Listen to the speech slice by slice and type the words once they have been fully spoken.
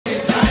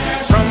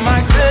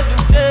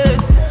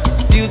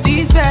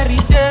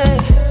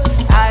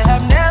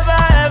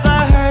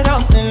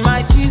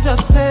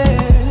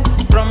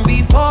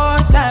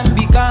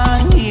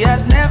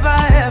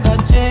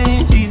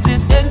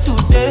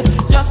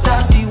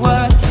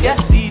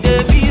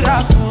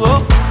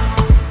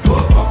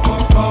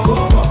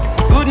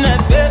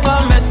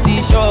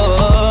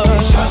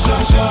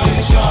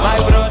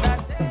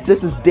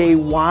This is day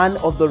one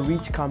of the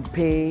Reach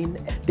campaign.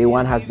 Day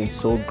one has been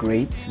so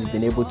great. We've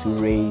been able to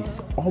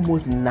raise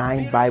almost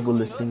 9 Bible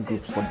listening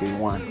groups for day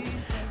one.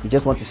 We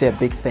just want to say a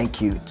big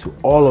thank you to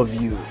all of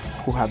you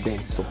who have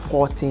been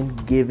supporting,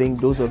 giving,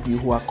 those of you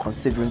who are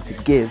considering to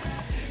give.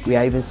 We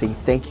are even saying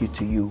thank you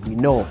to you. We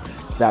know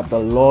that the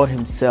Lord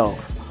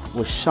Himself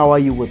will shower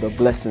you with the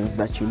blessings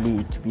that you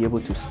need to be able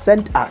to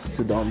send us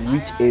to the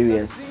unreached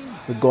areas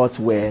with God's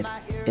word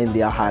in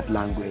their heart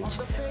language.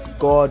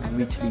 God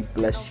richly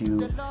bless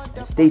you,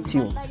 and stay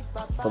tuned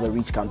for the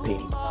Reach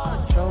campaign.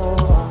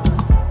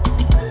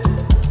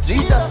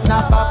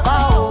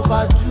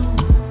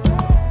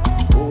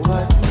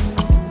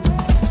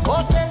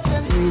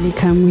 Really,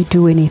 can we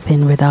do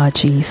anything without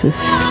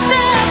Jesus?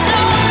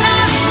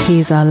 He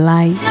is our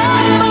light.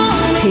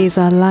 He is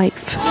our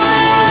life.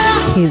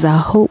 He is our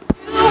hope.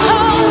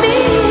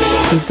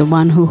 He's the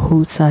one who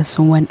holds us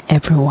when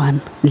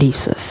everyone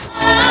leaves us.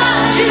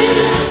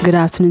 Good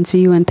afternoon to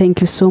you, and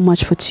thank you so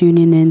much for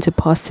tuning in to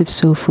Positive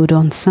Soul Food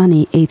on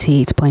Sunny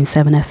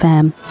 88.7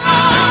 FM.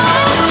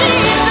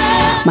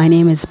 My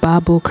name is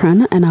Baaba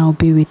Ocran, and I'll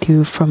be with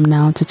you from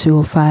now to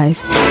 2:05.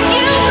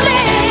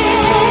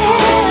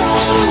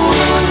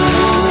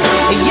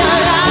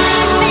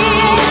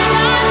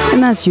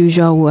 And as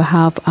usual, we'll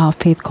have our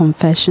faith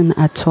confession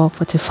at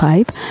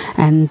 12:45,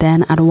 and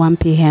then at 1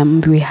 p.m.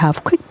 we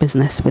have quick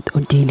business with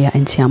Odelia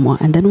and Tiamo,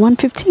 and then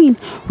 1:15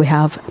 we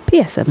have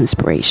PSF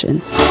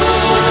inspiration.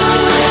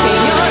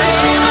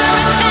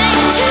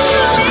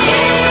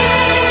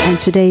 And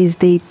today is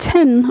day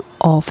 10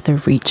 of the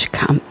Reach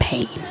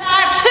campaign.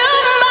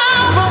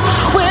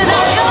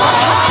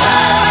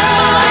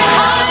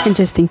 And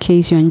just in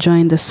case you're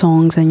enjoying the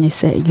songs and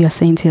you're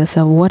saying to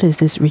yourself, what is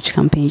this Reach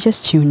campaign? You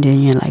just tuned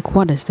in, you're like,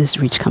 what is this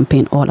Reach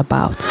campaign all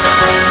about?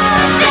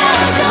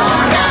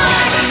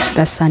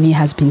 That Sunny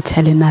has been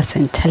telling us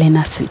and telling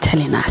us and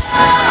telling us.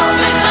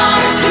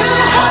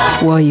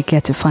 Well, you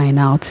get to find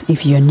out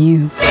if you're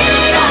new.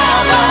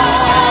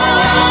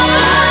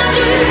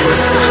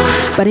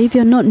 But if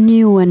you're not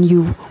new and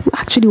you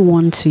actually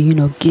want to,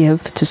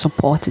 give to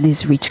support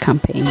this Reach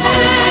campaign,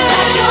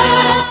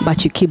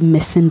 but you keep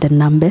missing the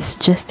numbers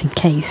just in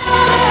case.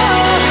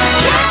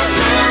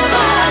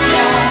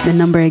 The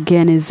number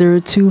again is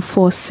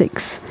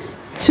 0246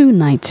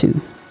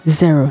 292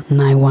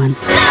 091.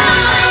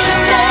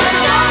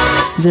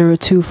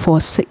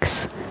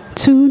 0246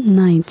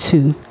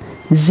 292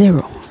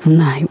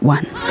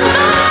 091.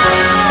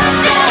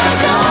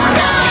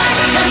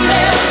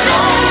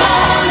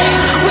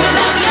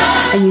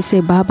 And you say,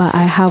 Baba,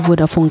 I have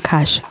Vodafone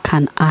Cash.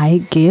 Can I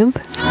give?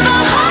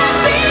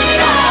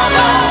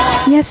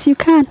 Yes, you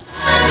can.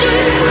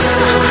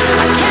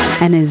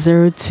 And it's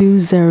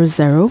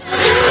 0200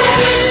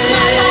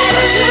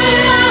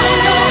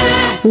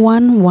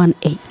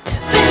 118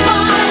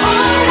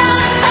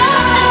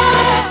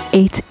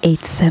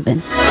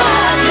 887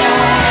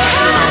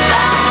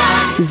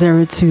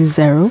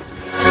 020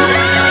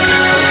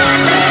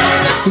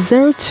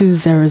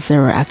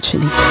 0200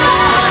 actually.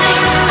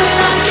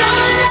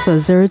 So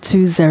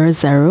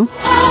 0200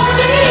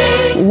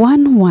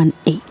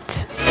 118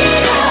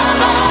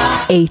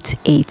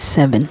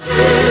 887.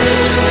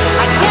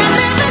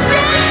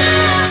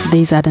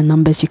 These are the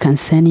numbers you can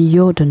send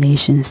your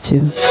donations to.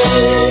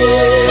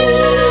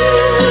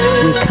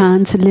 We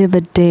can't live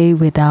a day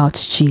without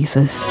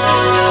Jesus.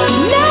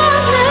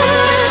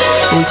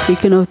 And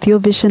speaking of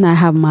Theovision, I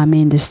have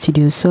Mami in the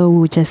studio, so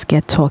we'll just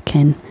get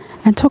talking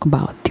and talk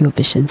about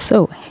Theovision.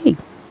 So, hey,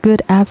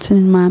 good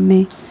afternoon,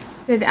 Mami.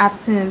 Good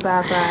afternoon,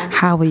 Baba.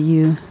 How are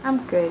you? I'm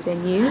good,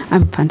 and you?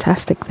 I'm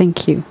fantastic,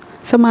 thank you.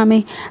 So,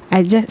 Mami,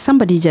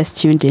 somebody just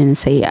tuned in and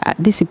say,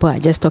 these people are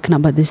just talking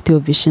about this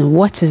Theovision.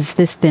 What is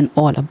this thing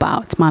all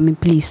about? Mami,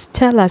 please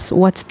tell us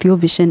what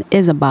Theovision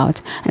is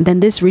about. And then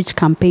this Reach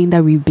campaign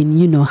that we've been,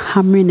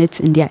 hammering it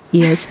in their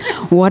ears.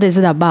 What is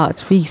it about?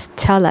 Please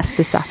tell us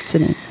this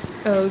afternoon.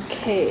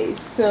 Okay,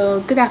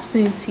 so good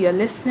afternoon to your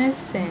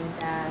listeners. And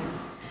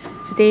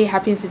today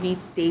happens to be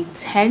day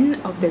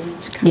 10 of the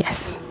Reach campaign.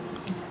 Yes.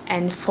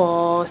 And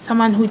for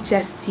someone who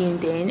just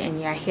tuned in and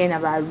you're hearing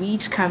about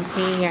Reach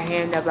campaign, you're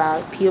hearing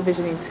about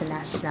Theovision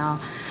International,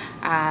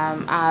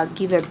 I'll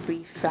give a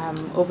brief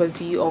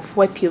overview of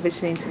what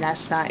Theovision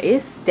International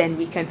is. Then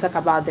we can talk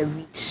about the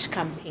Reach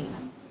campaign.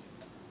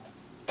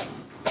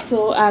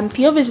 So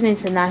Theovision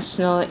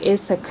International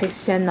is a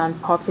Christian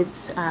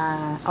non-profit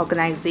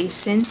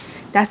organization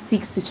that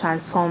seeks to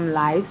transform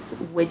lives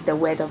with the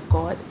Word of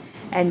God.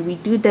 And we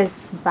do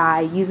this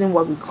by using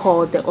what we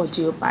call the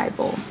audio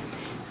Bible.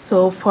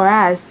 So for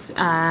us,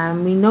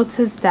 we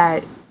noticed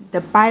that the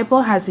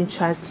Bible has been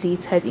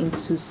translated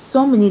into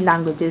so many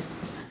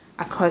languages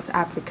across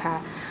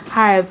Africa.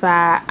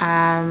 However,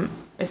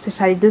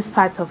 especially this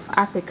part of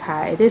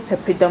Africa, it is a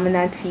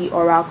predominantly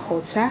oral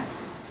culture.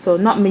 So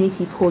not many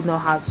people know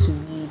how to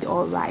read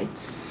or write.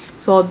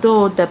 So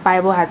although the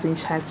Bible has been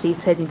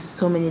translated into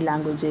so many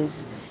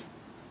languages,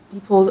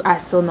 people are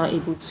still not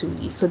able to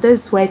read. So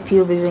this is where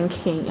Theovision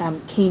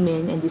came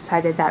in and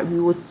decided that we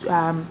would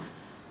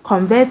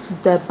convert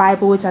the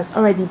Bible, which has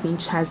already been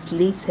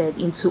translated,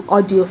 into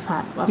audio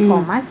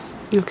format,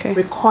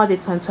 record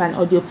it onto an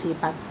audio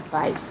playback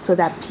device so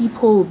that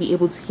people will be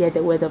able to hear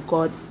the word of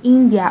God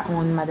in their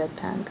own mother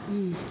tongue.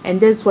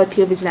 And this is what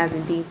Pure Vision has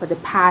been doing for the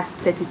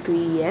past 33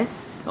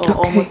 years, or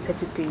almost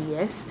 33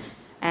 years.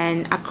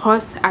 And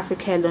across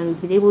Africa alone,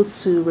 we've been able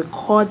to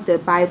record the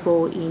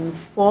Bible in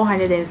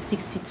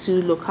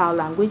 462 local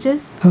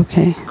languages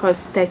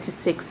across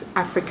 36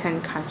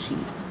 African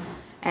countries.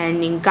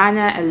 And in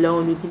Ghana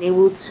alone, we've been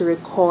able to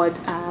record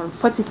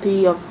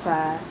 43 of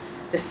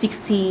the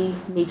 60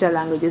 major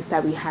languages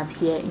that we have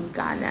here in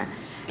Ghana.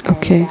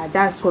 And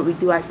that's what we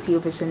do as Pure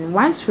Vision.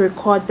 Once we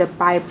record the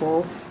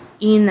Bible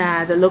in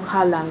the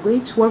local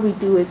language, what we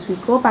do is we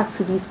go back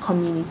to these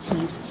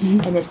communities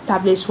and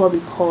establish what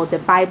we call the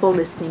Bible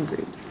listening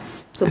groups.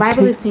 So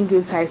Bible listening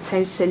groups are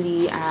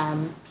essentially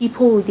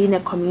people within a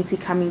community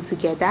coming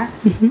together.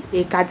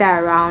 They gather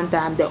around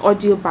the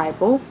audio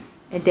Bible,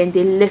 and then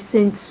they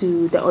listen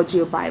to the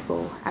audio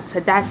Bible. After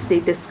that, they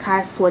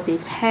discuss what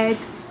they've heard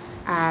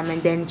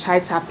and then try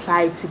to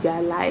apply it to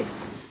their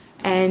lives.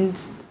 And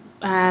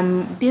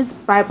these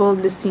Bible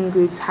listening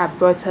groups have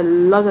brought a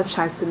lot of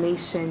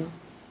transformation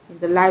in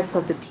the lives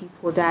of the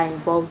people that are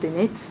involved in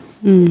it.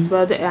 As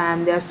well,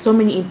 there are so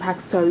many impact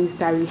stories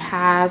that we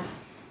have.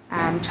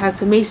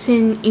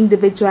 Transformation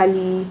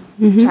individually,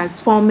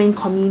 transforming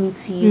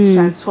communities,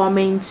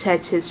 transforming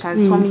churches,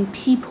 transforming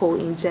people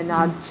in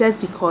general,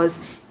 just because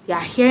they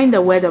are hearing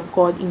the word of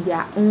God in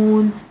their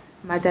own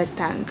mother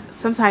tongue.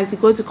 Sometimes you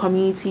go to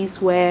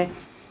communities where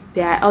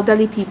there are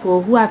elderly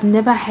people who have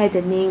never heard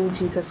the name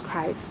Jesus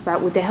Christ,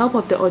 but with the help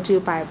of the audio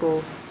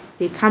Bible,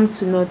 they come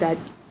to know that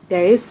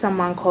there is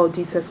someone called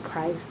Jesus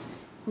Christ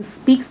who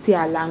speaks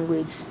their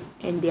language,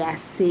 and they are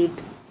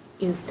saved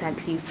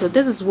instantly. So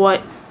this is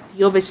what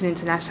Pure Vision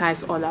International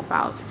is all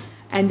about.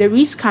 And the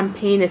Reach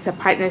campaign is a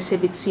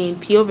partnership between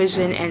Pure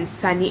Vision and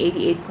Sunny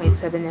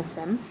 88.7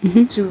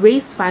 FM to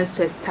raise funds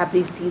to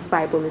establish these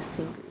Bible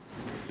listening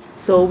groups.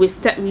 So we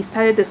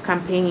started this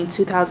campaign in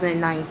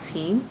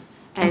 2019,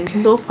 and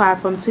so far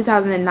from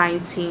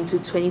 2019 to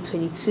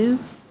 2022,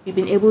 we've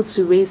been able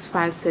to raise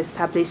funds to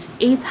establish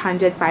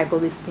 800 Bible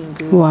listening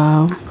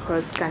groups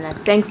across Ghana.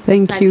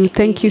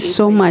 Thank you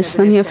so much,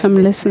 Sunny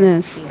FM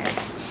listeners.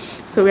 Yes.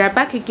 So we are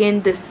back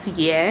again this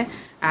year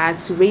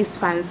to raise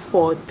funds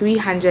for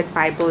 300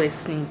 Bible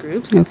listening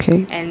groups.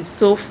 And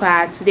so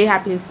far, today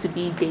happens to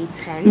be day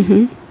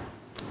 10.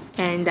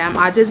 And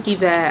I'll just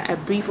give a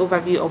brief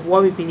overview of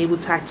what we've been able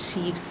to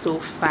achieve so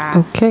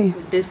far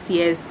with this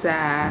year's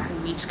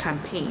Reach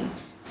campaign.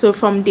 So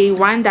from day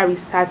one that we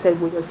started,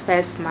 which was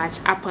 1st March,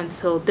 up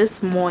until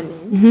this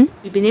morning,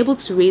 we've been able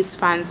to raise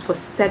funds for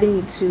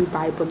 72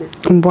 Bible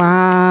listeners.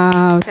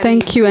 Wow,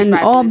 thank you. And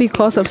all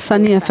because of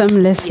Sunny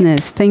FM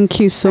listeners.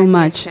 Thank you so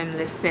much. Sunny FM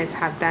listeners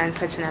have done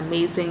such an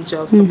amazing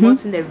job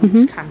supporting the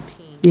Reach campaign.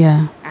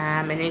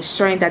 And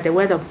ensuring that the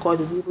word of God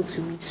will be able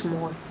to reach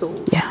more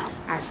souls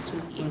as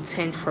we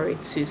intend for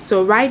it to.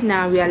 So right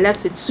now we are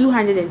left with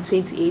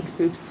 228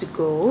 groups to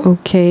go.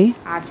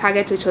 Our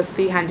target, which was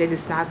 300,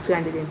 is now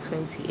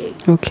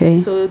 228.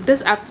 So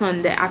this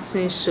afternoon, the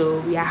afternoon show,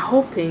 we are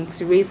hoping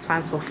to raise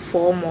funds for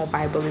 4 more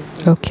Bible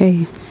listening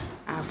groups.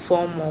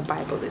 4 more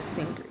Bible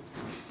listening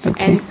groups.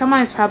 And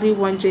someone is probably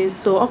wondering,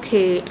 so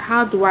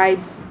how do I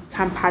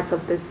become part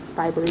of this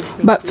Bible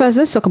listening But group? first,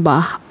 let's talk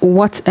about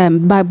what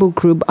Bible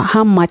group,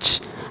 how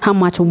much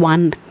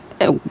one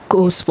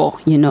goes for,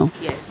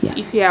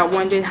 If you are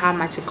wondering how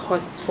much it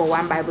costs for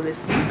one Bible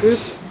listening group,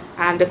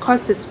 the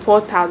cost is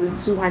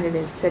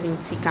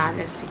 4,270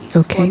 Ghana cedis.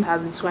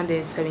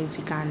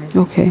 4,270 Ghana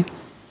cedis.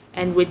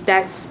 And with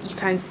that, you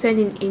can send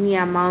in any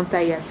amount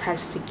that you're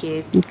attached to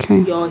give.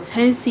 Your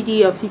 10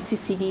 CD, your 50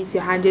 CDs,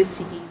 your 100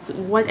 CDs,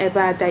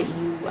 whatever that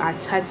you are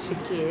attached to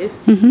give,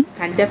 you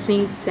can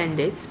definitely send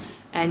it.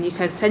 And you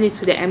can send it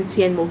to the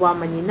MTN mobile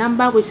money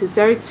number, which is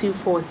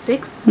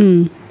 0246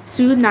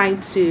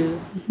 292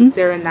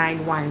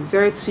 091.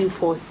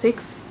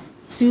 0246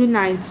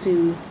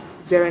 292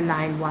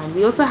 091.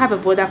 We also have a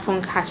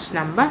Vodafone cash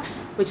number,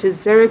 which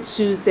is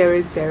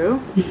 0200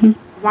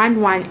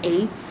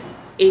 118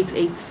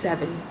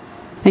 887.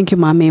 Thank you,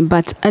 Mommy.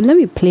 But let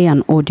me play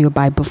an audio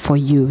Bible for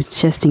you,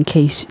 just in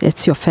case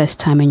it's your first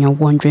time and you're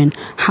wondering,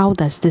 how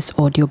does this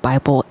audio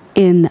Bible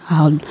in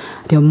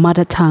your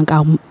mother tongue,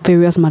 our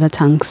various mother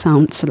tongues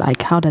sounds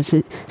like? How does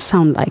it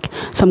sound like?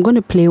 So I'm going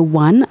to play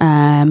one,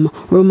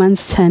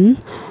 Romans 10,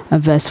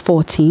 verse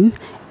 14,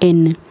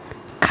 in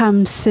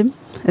Kamsim.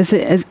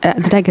 Did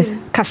I get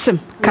Kasim?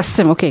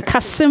 Okay,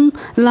 Kasim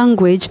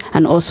language,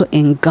 and also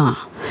in Ga,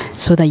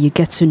 so that you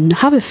get to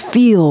have a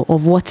feel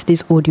of what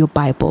this audio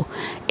Bible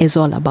is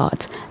all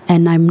about.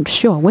 And I'm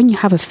sure when you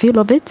have a feel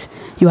of it,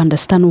 you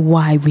understand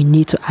why we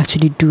need to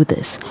actually do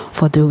this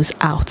for those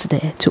out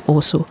there to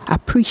also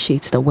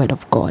appreciate the word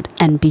of God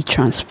and be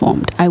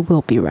transformed. I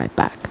will be right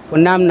back.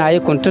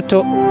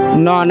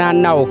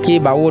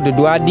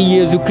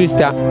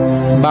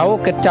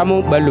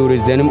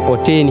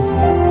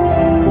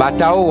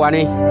 Batao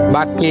wane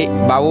bake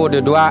bawo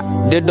de doa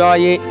de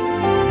doye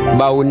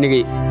bawo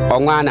nigi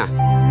onwana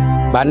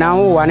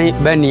Banao wani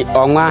beni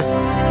onwa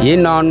ye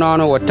no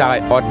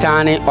wotare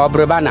otane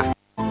obrebana.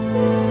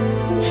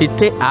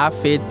 Shite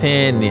afe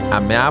ten ni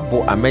ame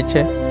abo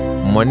ameche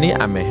moni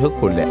ame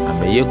hekule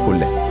ame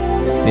yekule.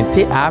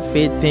 Nite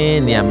afe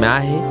ten ni ame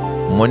ahe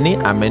moni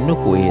ame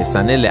nuku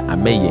yesanele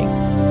ame yen.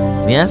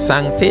 Nia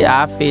sangte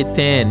afe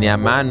ten ni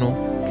amanu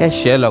ke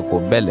shela ko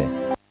bele.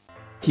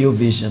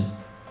 Theovision.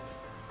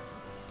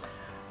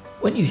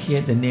 When you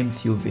hear the name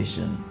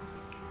Theovision,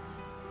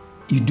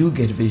 you do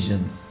get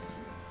visions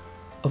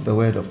of the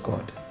Word of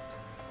God.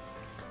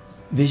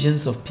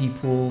 Visions of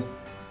people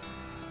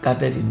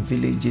gathered in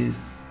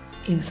villages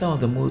in some of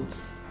the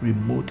most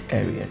remote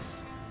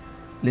areas,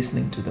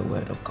 listening to the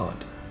Word of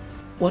God.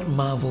 What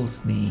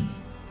marvels me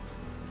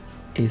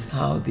is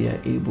how they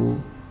are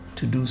able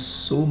to do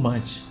so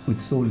much with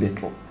so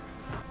little.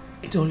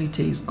 It only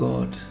takes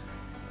God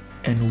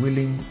and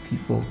willing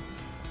people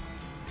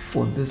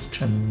for this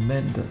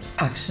tremendous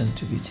action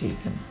to be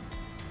taken.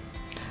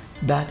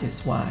 That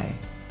is why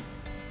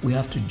we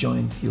have to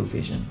join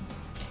Theovision.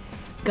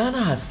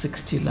 Ghana has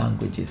 60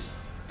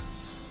 languages,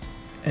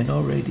 and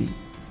already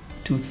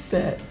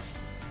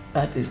 2/3,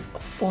 that is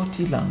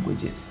 40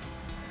 languages,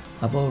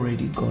 have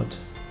already got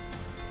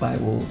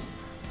Bibles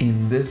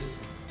in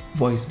this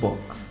voice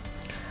box.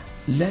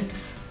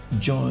 Let's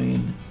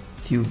join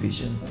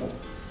Theovision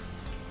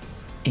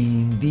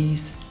in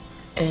these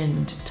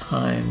end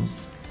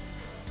times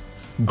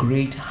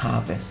great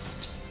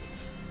harvest,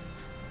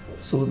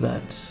 so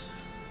that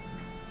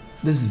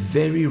this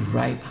very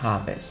ripe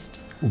harvest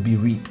will be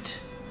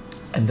reaped,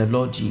 and the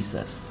Lord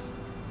Jesus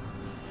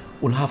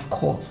will have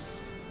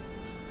cause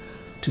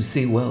to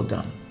say, well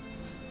done,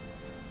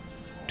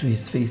 to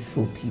his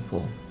faithful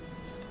people,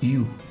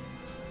 you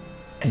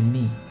and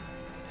me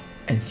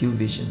and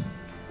Theovision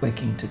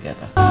working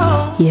together.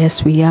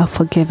 Yes, we are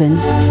forgiven.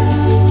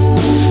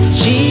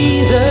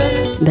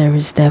 Jesus. There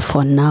is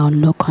therefore now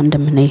no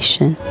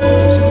condemnation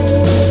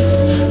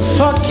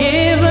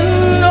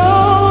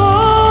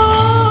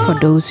for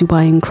those who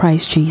are in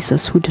Christ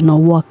Jesus, who do not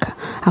walk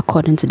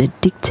according to the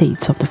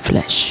dictates of the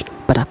flesh,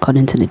 but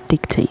according to the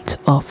dictates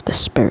of the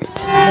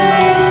Spirit.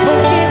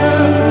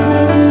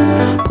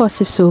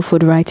 Positive Soul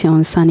Food right here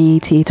on Sunny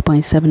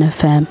 88.7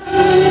 FM.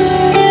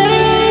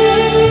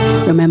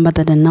 Remember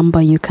that the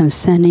number you can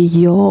send in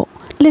your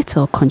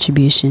little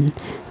contribution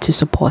to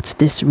support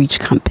this REACH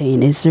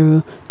campaign is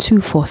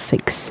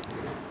 0246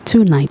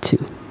 292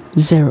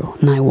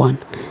 091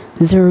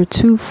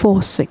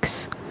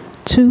 0246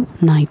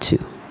 292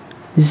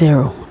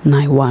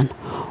 091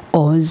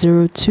 or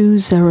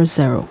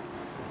 0200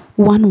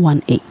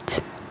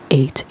 118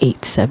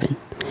 887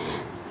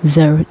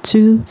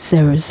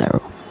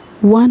 0200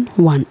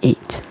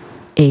 118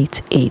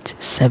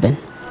 887.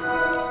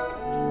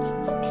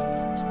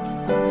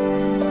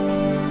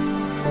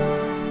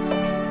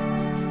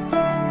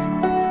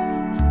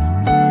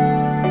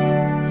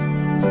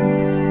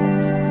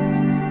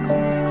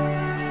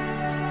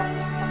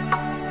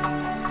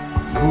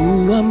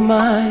 Who am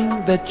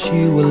I that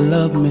you will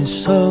love me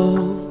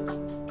so?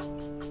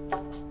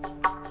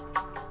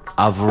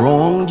 I've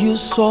wronged you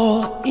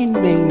so in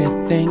many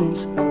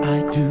things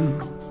I do.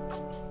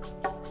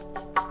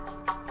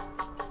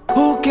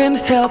 Who can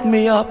help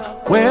me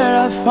up where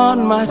I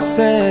found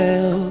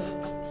myself?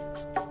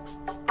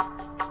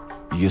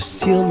 You're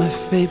still my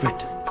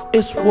favorite,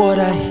 it's what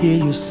I hear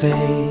you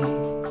say.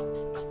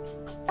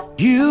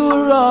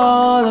 You're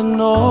all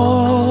in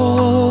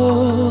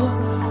all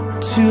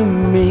to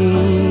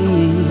me.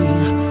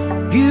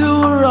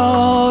 You're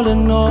all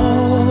in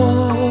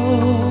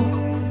all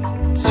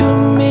to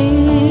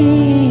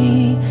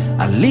me.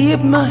 I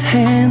lift my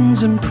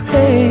hands in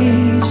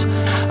praise,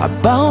 I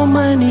bow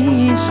my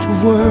knees to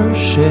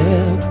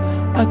worship,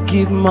 I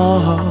give my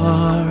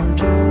heart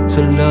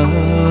to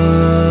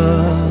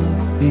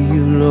love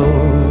you,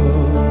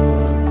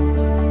 Lord.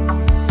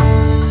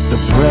 The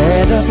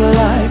bread of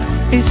life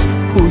is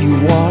who you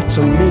are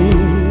to me,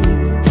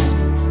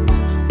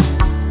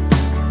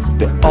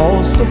 the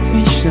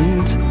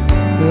all-sufficient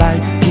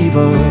life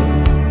giver.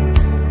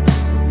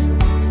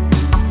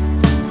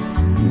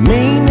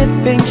 Many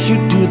things you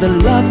do, the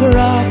lover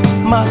of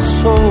my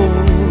soul.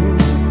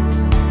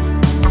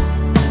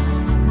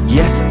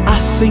 Yes, I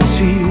sing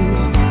to you,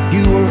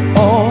 you are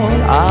all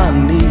I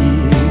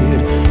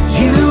need.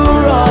 You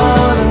are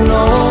all in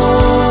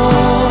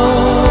all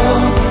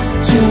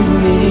to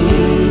me.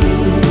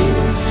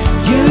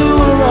 You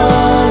are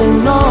all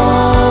in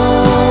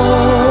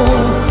all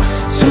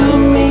to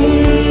me.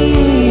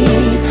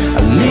 I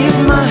lift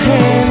my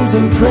hands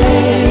in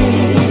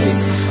praise,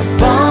 I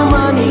bow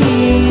my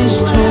knees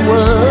to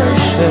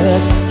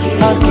worship,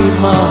 I give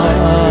my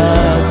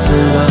heart to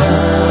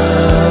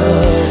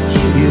love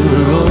you,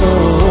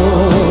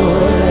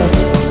 Lord.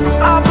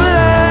 I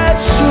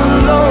bless you,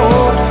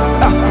 Lord.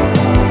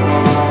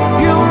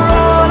 You are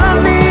all I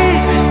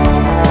need.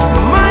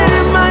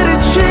 Mighty, mighty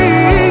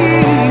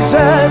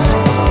Jesus.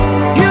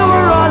 You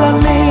are all I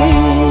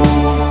need.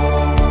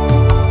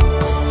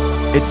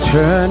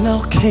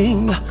 Eternal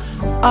King,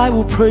 I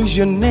will praise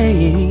your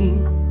name.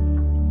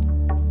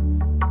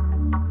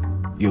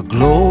 Your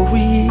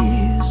glory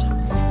is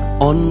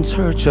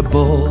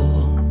unsearchable.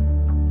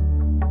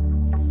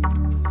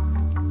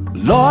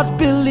 Lord,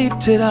 be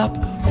lifted up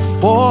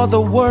for the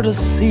world to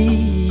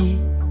see.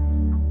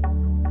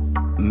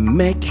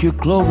 Make your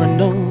glory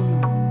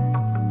known.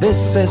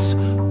 This is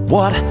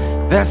what I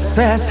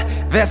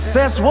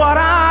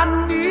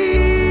need.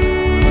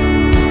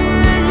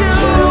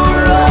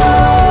 You're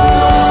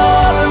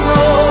all in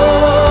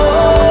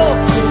all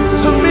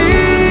to me.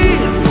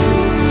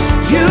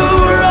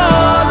 You're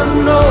all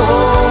in all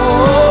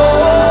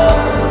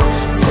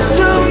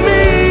to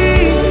me.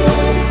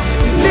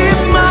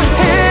 Lift my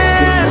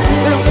hands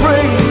in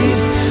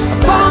praise,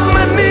 upon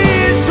my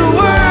knees to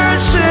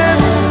worship.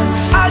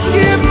 I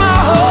give my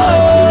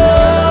heart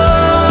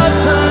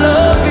to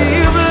love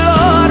you,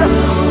 Lord.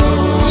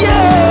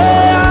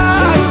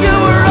 Yeah, you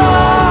were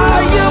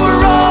all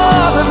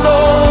in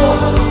all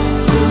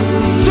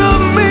to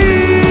me.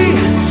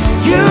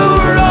 You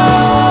were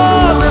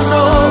all in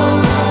all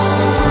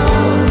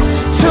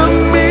to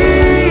me.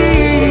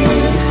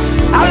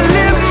 I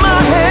lift my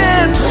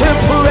hands in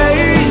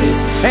praise,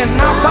 and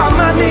up on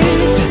my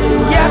knees,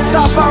 yes,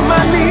 up on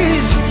my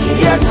knees,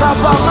 yes, up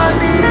on my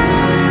knees.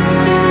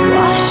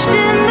 Washed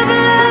in the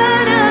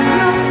blood of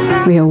your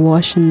son. We are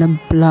washed in the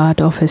blood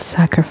of his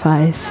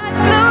sacrifice, Flowed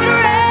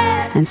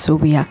red and so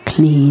we are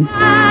clean.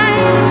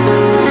 mind.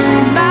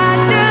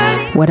 My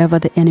dirty Whatever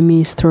the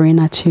enemy is throwing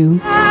at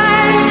you,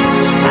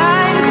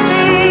 I'm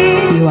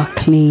clean. you are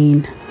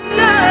clean.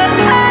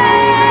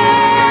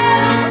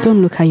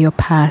 Don't look at your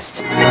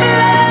past,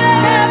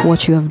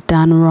 what you have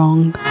done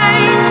wrong,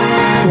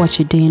 what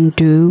you didn't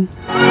do.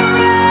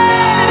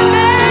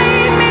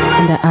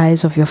 In the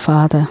eyes of your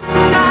Father,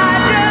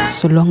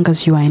 so long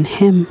as you are in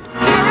him,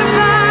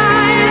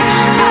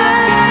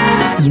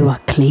 you are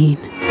clean.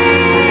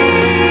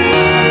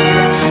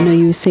 I know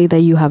you say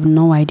that you have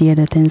no idea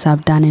the things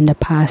I've done in the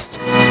past.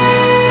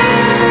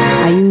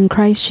 Are you in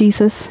Christ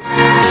Jesus?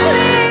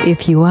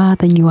 If you are,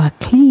 then you are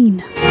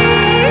clean.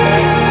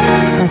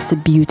 That's the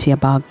beauty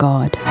about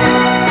God.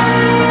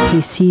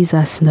 He sees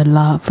us in the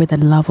love, with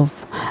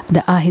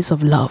the eyes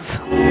of love.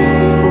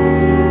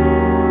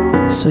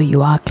 So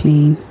you are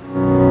clean.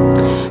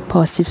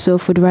 Positive Soul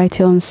Food right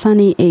here on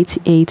Sunny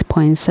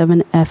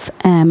 88.7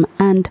 FM,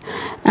 and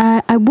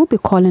I will be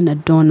calling a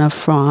donor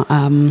from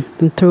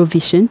Theo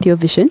Vision,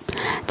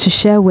 to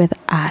share with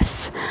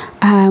us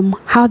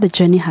how the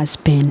journey has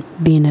been,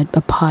 being a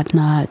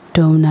partner,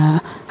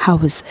 donor, how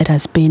it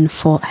has been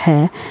for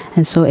her.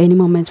 And so any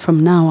moment from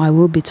now, I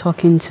will be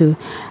talking to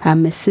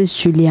Mrs.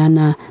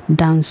 Juliana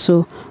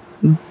Danso.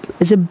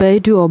 Is it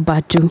Baidu or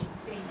Badu?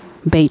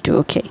 Baidu,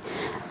 okay.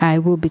 I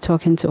will be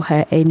talking to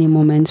her any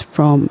moment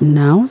from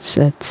now.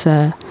 So it's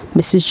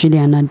Mrs.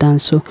 Juliana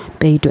Danso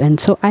Baidu. And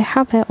so I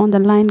have her on the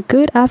line.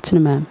 Good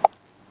afternoon, ma'am.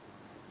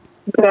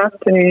 Good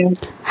afternoon.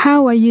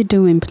 How are you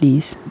doing,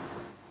 please?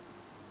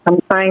 I'm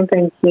fine,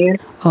 thank you.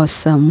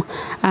 Awesome.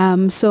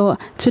 So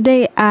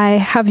today I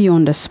have you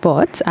on the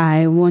spot.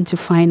 I want to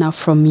find out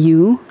from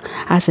you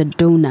as a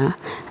donor.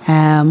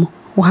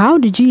 How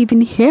did you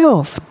even hear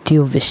of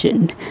Theo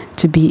Vision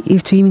to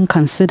even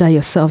consider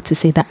yourself to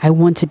say that I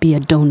want to be a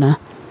donor?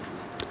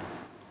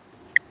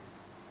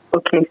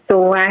 Okay,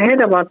 so I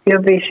heard about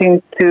Theo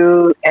Vision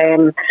to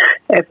a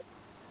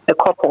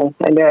couple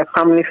and a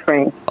family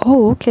friend.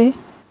 Oh, okay.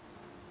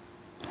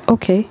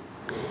 Okay.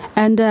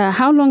 And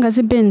how long has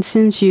it been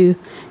since you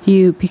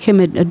became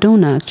a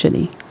donor,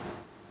 actually?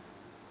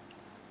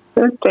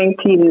 Since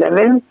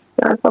 2011.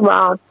 That's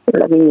about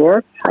 11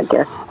 years, I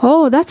guess.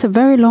 Oh, that's a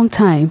very long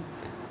time.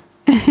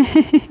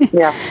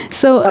 Yeah.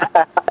 So,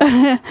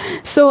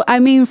 so I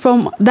mean,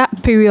 from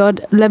that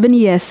period, 11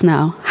 years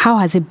now, how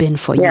has it been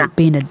for you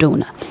being a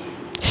donor?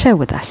 Share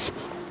with us.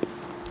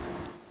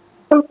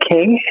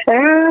 Okay.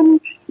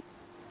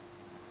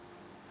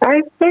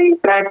 I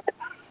think that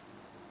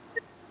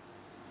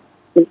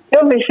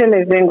Theo Vision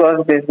is in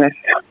God's business.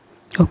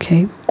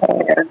 Okay.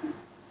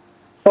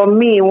 For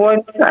me,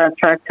 what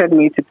attracted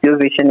me to Theo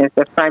Vision is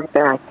the fact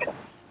that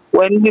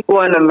when we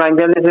go on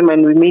evangelism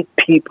and we meet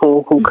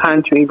people who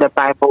can't read the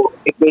Bible,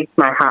 it breaks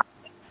my heart.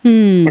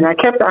 And I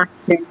kept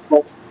asking,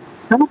 well,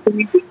 how do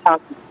we reach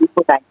out to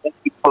people like this?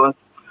 Because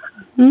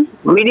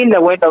reading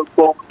the Word of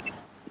God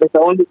is the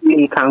only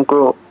way you can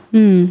grow.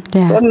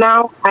 Yeah. So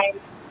now,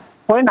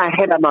 when I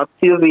heard about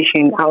Theo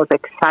Vision, I was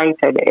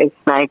excited. It's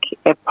like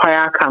a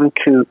prayer come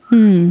true.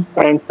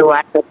 And so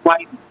I said,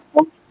 why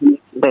want to do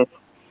this?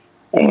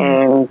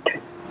 And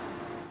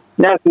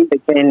that's been the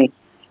journey.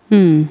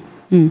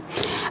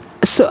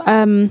 So,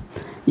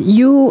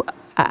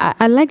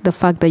 I like the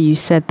fact that you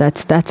said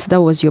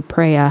that was your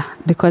prayer,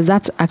 because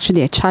that's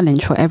actually a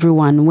challenge for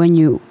everyone when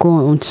you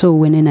go on soul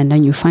winning and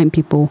then you find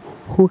people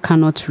who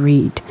cannot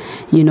read,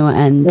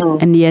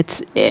 and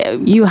yet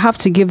you have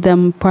to give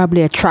them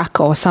probably a track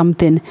or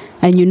something,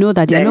 and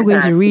that they're not going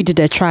to read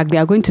the track, they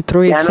are going to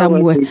throw it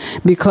somewhere,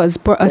 because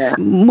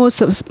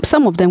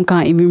some of them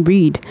can't even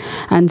read,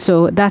 and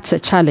so that's a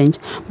challenge.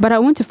 But I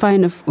want to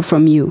find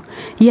from you,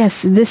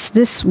 yes,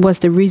 this was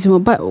the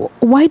reason, but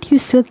why do you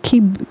still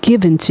keep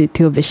giving to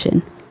Theo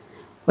Vision?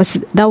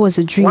 That was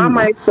a dream. Why am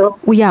I so?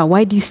 Well, yeah,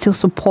 why do you still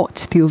support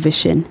Theo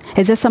Vision?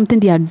 Is there something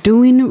they are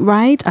doing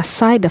right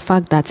aside the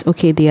fact that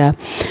okay, they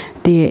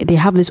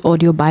have these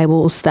audio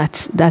Bibles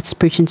that's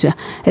preaching to?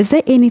 Is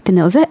there anything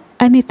else? Is there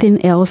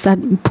anything else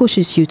that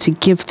pushes you to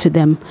give to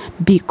them?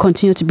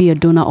 Continue to be a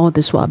donor all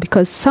this while?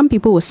 Because some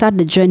people will start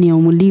the journey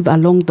and will leave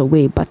along the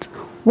way. But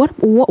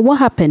what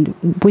happened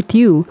with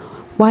you?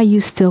 Why are you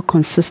still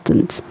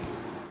consistent?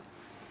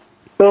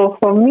 So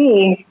for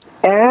me,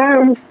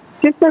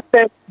 Jesus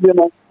said we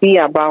must be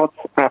about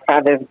our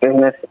Father's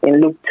business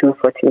in Luke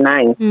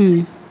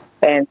 2:49.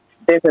 And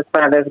this is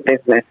Father's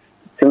business,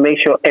 to make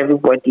sure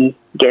everybody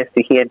gets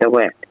to hear the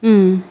word.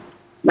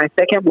 My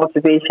second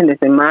motivation is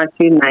in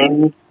Matthew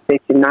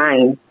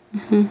 9:39.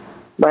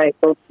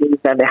 Bible says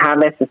that the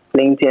harvest is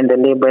plenty and the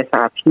laborers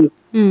are few.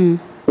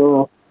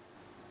 So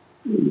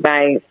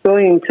by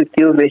sowing into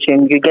Theo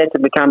Vision, you get to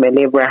become a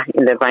laborer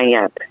in the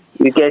vineyard.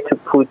 You get to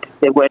put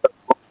the word of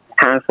God in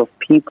the hands of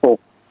people.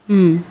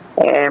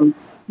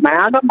 My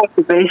other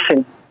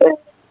motivation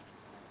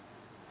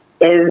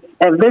is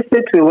a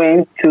visit we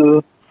went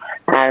to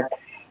at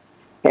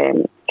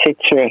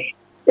Chichire.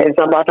 It's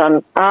about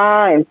an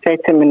hour and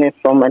 30 minutes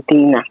from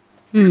Medina.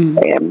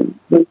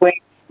 We went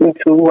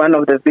into one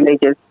of the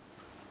villages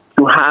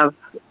to have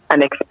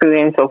an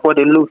experience of what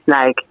it looks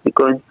like,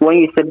 because when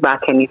you sit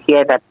back and you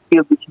hear that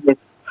Theo Vision is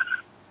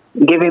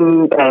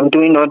giving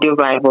doing audio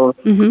Bibles,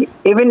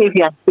 even if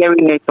you are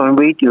hearing it on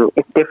radio,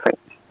 it's different.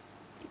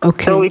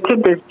 Okay. So we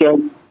took this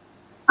journey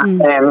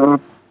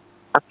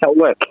after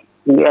work,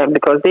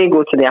 because they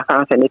go to their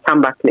house and they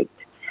come back late.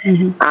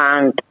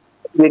 And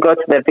we got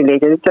to the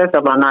village. It's just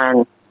about 9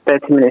 and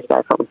 30 minutes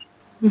drive from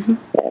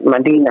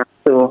Medina.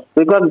 So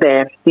we got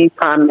there. These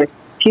farmers,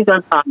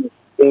 seasoned farmers,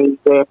 they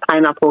were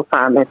pineapple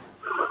farmers.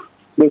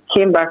 They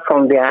came back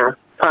from their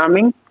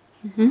farming,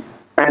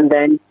 and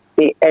then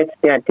they ate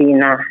their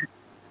dinner,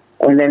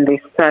 and then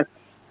they sat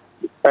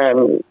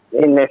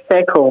in a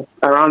circle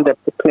around the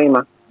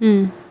proclaimer.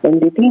 And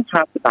they didn't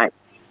have lights.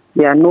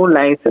 There are no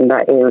lights in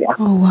that area.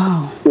 Oh,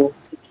 wow. So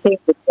they came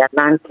with their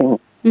lanterns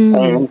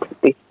and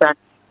they sat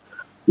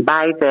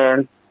by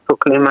the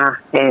proclaimer,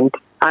 and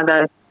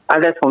others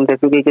from the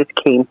villages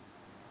came.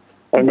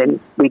 And then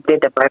we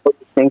did the Bible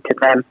listening to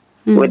them,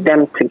 with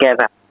them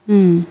together.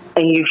 And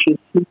you should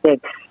see the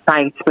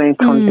excitement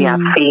on their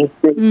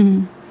faces,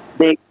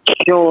 the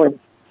joy.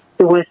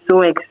 They were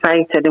so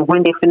excited. And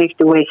when they finished,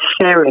 they were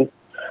sharing.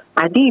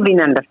 I didn't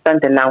even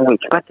understand the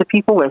language, but the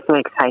people were so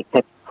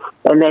excited.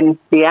 And then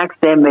they asked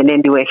them, and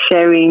then they were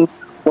sharing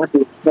what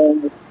they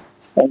heard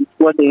and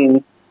what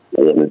they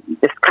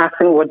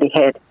discussing what they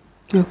heard.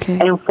 Okay.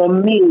 And for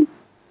me,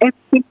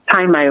 every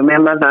time I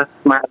remember that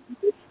smile,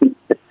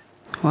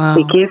 wow,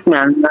 it gives me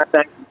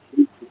another.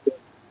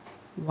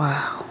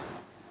 Wow.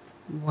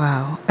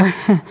 Wow.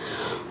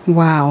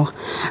 Wow.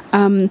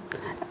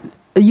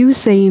 You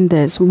saying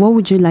this, what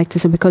would you like to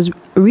say? Because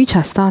Reach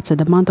has started.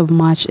 The month of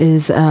March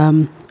is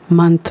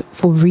month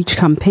for Reach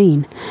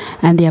campaign,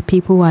 and there are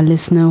people who are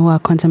listening, who are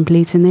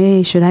contemplating,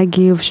 hey, should I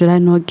give, should I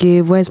not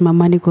give, where's my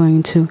money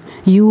going to?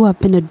 You have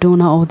been a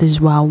donor all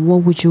this while.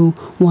 What would you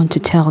want to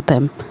tell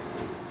them?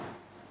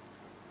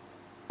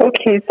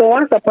 Okay, so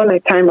once upon a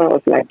time I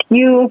was like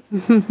you,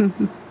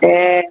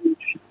 and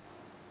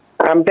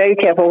I'm very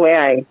careful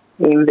where I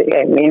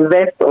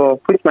invest or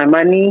put my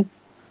money,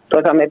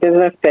 because I'm a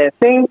business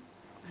person.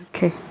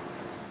 Okay.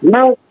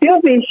 Now, Theo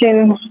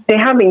Vision, they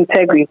have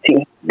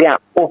integrity. They are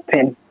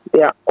open.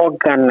 They are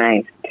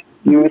organized.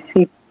 You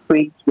receive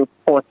praise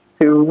reports,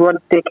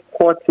 periodic,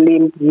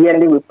 quarterly,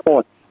 yearly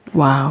reports.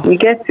 Wow. You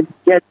get to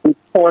get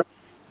reports,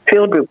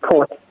 field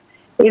reports.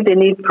 If they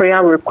need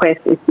prayer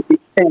requests, it will be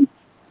sent.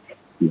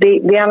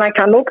 They are like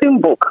an open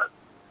book.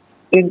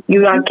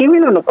 You are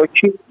given an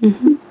opportunity.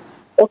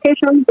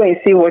 Occasionally, go and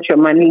see what your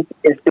money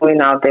is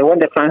doing out there, what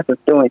the funds is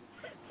doing.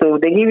 So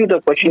they give you the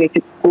opportunity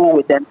to go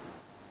with them,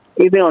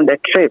 even on the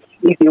trips,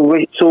 if you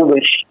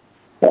wish.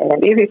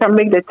 And if you can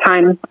make the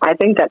time, I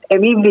think that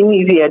even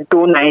if you're a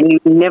donor and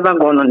you've never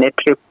gone on a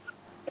trip,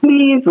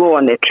 please go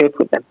on a trip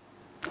with them.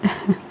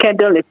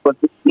 Schedule it for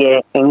this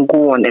year and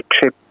go on a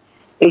trip.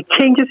 It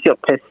changes your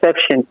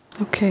perception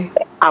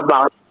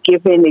about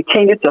giving. It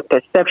changes your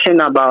perception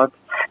about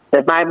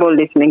the Bible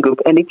listening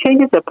group. And it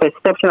changes the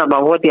perception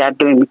about what they are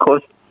doing,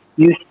 because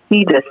you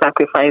see the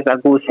sacrifice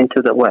that goes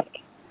into the work.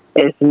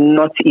 It's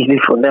not easy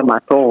for them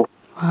at all.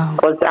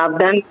 Because I've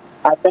done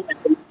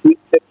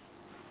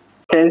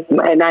things,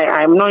 and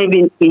I'm not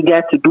even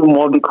eager to do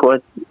more,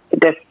 because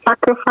the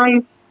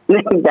sacrifice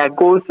that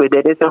goes with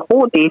it is a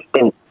whole day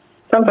thing.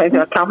 Sometimes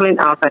you're traveling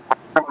outside,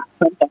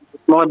 sometimes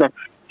it's more than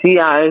 3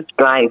 hours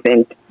drive,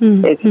 and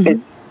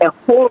it's a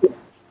whole.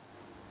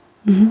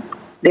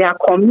 They are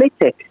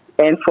committed,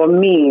 and for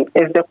me,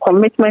 it's the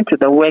commitment to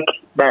the work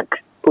that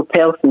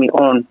propels me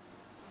on.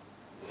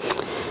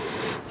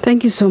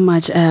 Thank you so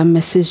much,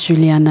 Mrs.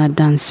 Juliana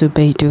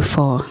Danso-Baidu,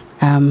 for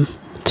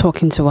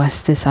talking to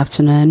us this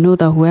afternoon. I know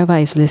that whoever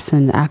is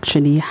listening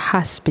actually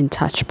has been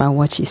touched by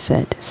what you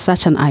said.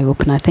 Such an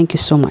eye-opener. Thank you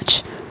so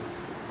much.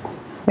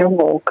 You're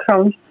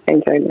welcome.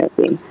 Enjoy your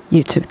day.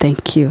 You too.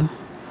 Thank you.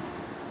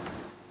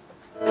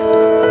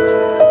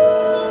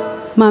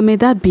 Mommy,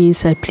 that being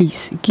said,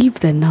 please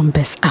give the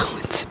numbers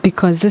out,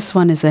 because this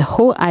one is a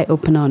whole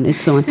eye-opener on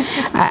its own.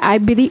 I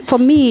believe, for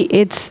me,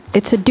 it's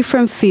a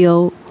different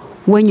feel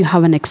when you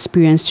have an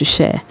experience to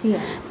share.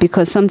 Yes.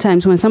 Because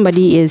sometimes when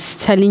somebody is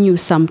telling you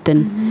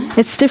something,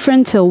 it's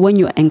different till when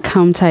you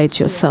encounter it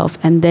yourself.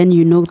 Yes. And then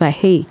you know that,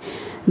 hey,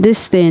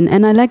 this thing.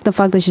 And I like the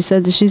fact that she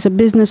said that she's a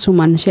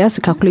businesswoman. She has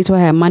to calculate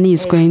where her money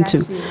is going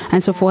to.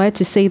 And so for her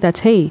to say that,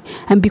 hey,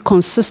 and be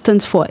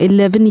consistent for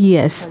 11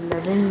 years,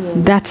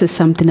 that is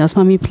something else.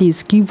 Mommy,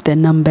 please give the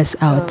numbers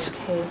out.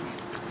 Okay.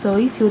 So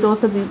if you would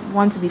also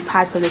want to be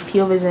part of the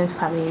Pure Vision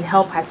family and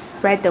help us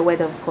spread the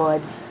word of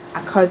God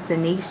across the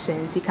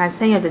nations, you can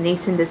send your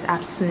donation this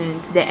afternoon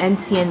to the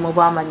MTN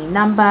mobile money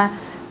number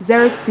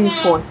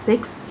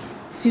 0246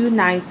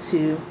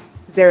 292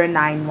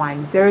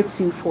 091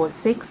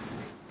 0246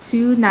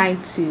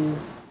 292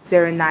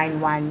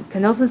 091. You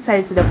can also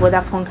send it to the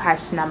Vodafone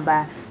cash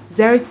number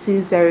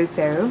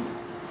 0200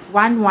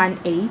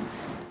 118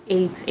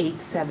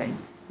 887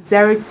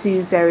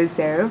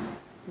 0200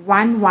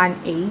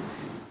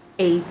 118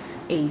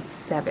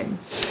 887.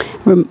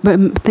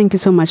 Thank you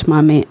so much,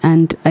 Mommy.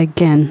 And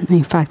again,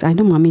 in fact, I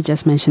know Mommy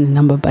just mentioned the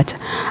number, but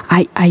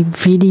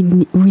we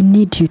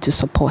need you to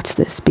support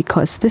this,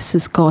 because this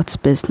is God's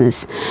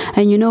business.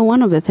 And you know,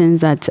 one of the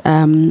things that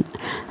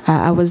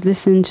I was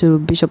listening to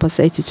Bishop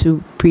Osei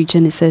to preach,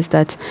 and he says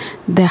that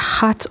the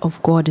heart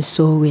of God is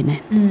so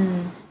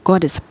winning.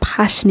 God is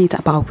passionate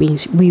about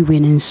we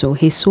winning, so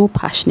he's so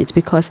passionate,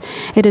 because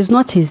it is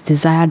not his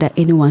desire that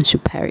anyone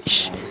should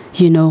perish.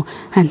 You know,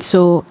 and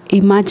so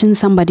imagine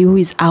somebody who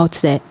is out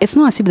there. It's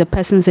not as if the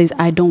person says,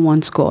 I don't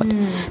want God.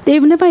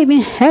 They've never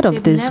even heard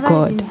of this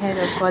God. Even heard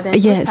of God. And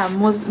yes. those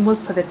are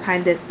most of the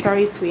time the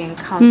stories we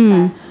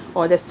encounter,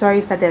 or the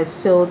stories that the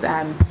field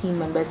team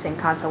members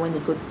encounter when they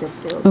go to the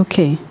field.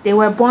 Okay. They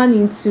were born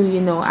into,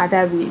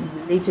 other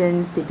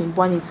religions. They've been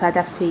born into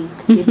other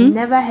faiths. They've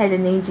never heard the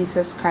name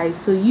Jesus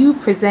Christ. So you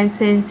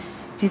presenting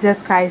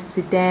Jesus Christ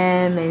to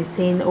them and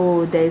saying,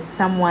 oh, there's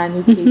someone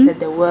who created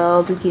the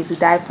world, who came to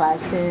die for our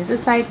sins.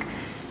 It's like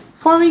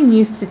foreign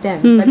news to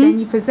them. But then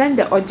you present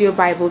the audio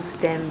Bible to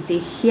them. They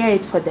hear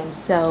it for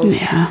themselves.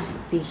 Yeah.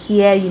 They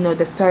hear,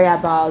 the story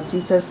about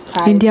Jesus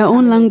Christ. In their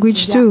own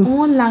language too. Their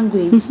own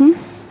language.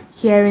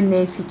 Hearing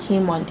it, he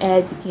came on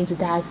earth, he came to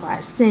die for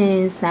our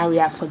sins. Now we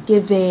are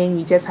forgiven.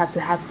 We just have to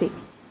have faith.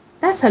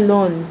 That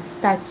alone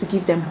starts to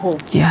give them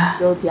hope. Yeah.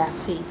 Build their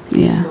faith.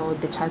 Yeah.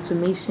 The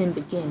transformation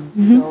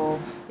begins. So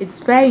it's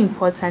very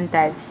important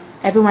that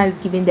everyone is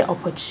given the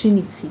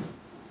opportunity.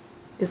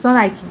 It's not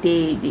like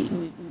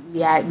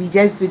we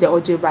just do the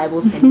audio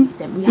Bibles and give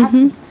them. We have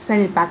to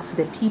send it back to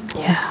the people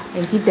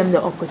and give them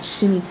the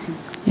opportunity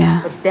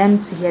for them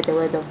to hear the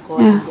word of God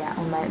in their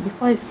own mind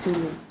before it's too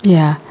late.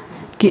 Yeah.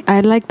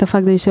 I like the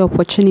fact that you say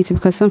opportunity,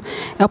 because some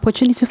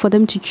opportunity for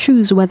them to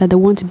choose whether they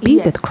want to be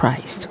with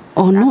Christ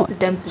or not. Up to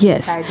them to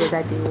decide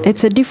whether they will.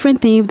 It's a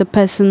different thing if the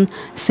person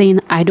saying,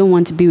 I don't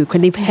want to be with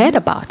Christ. They've heard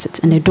about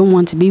it and they don't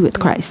want to be with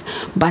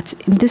Christ. But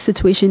in this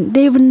situation,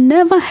 they've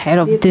never heard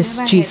of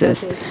this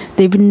Jesus.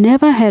 They've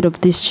never heard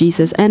of this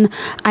Jesus. And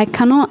I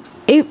cannot,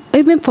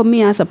 even for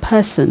me as a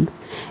person,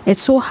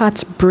 it's so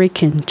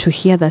heartbreaking to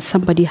hear that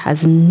somebody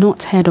has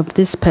not heard of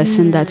this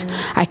person that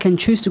I can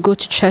choose to go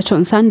to church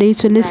on Sunday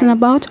to listen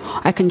about.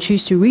 I can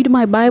choose to read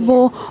my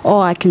Bible,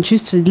 or I can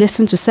choose to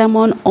listen to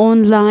sermon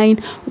online.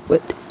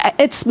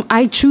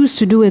 I choose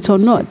to do it or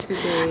not.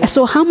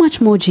 So how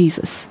much more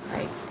Jesus?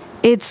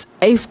 It's,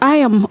 if I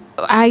am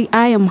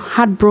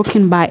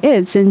heartbroken by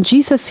it, and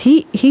Jesus,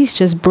 he's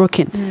just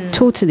broken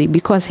totally,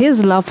 because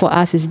his love for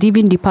us is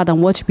even deeper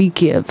than what we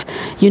give.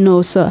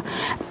 So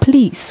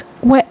please,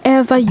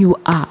 wherever you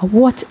are,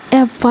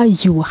 whatever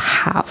you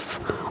have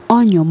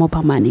on your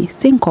mobile money,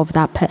 think of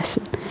that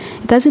person.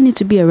 It doesn't need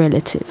to be a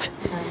relative.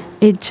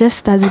 It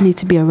just doesn't need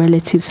to be a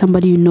relative,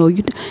 somebody you know.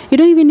 You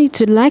don't even need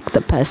to like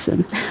the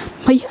person.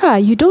 But yeah,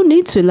 you don't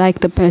need to like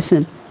the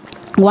person.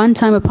 One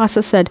time a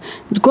pastor said,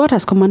 God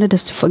has commanded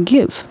us to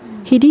forgive.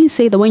 He didn't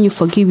say that when you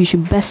forgive, you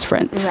should be best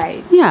friends.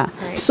 Right. Yeah.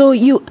 Right. So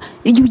you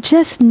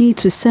just need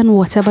to send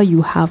whatever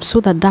you have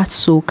so that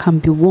soul can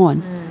be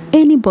won.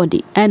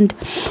 Anybody. And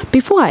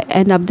before I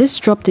end up, this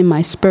dropped in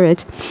my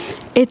spirit.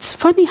 It's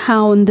funny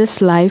how in this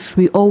life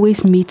we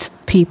always meet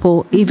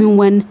people, even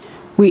when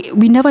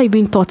we never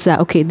even thought that,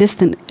 okay, this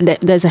thing,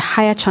 there's a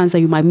higher chance that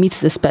you might meet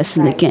this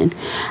person again.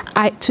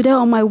 Today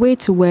on my way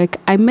to work,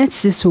 I met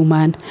this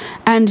woman,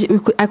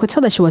 and I could tell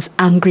that she was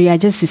angry. I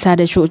just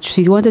decided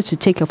she wanted to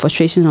take her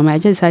frustration on me. I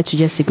just decided to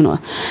just ignore.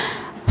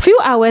 A few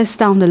hours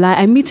down the line,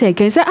 I meet her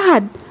again. I said,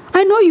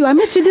 I know you. I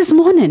met you this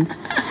morning.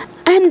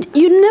 And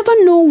you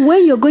never know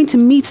when you're going to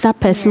meet that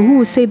person who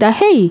will say that,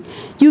 hey,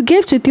 you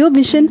gave to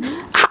Theovision.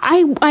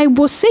 I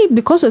was saved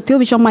because of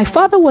Theovision. My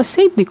father was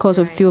saved because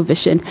of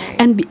Theovision.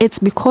 And it's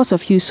because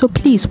of you. So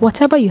please,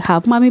 whatever you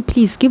have, Mommy,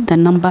 please give the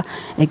number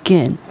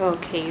again.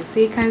 Okay, so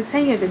you can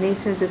send your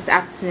donations this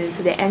afternoon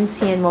to the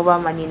MTN mobile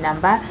money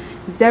number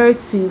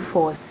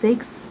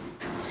 0246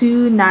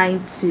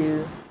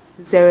 292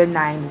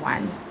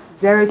 091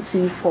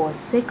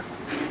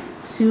 0246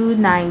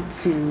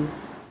 292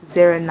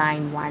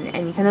 091.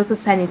 And you can also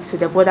send it to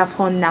the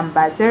Vodafone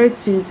number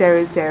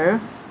 0200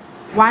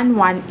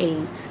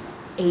 118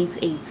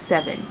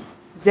 887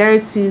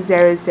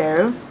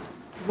 0200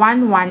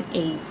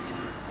 118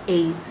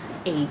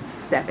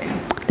 887.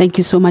 Thank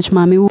you so much,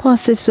 Mommy.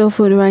 Positive Soul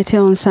Food right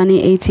here on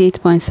Sunny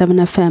 88.7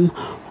 FM.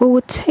 We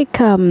will take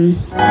a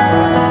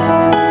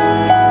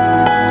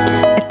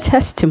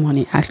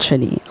testimony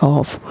actually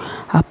of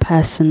a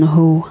person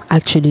who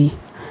actually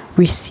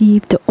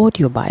received the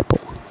audio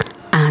Bible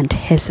and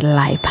his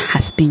life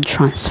has been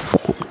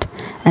transformed.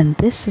 And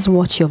this is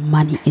what your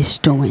money is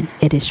doing.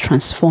 It is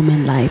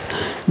transforming life,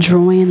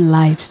 drawing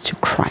lives to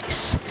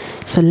Christ.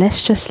 So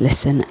let's just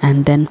listen,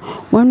 and then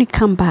when we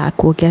come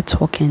back, we'll get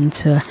talking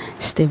to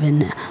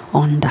Stephen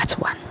on that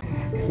one.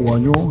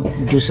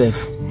 Wanyo Joseph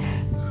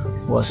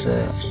was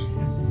a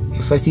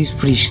first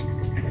priest.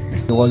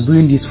 He was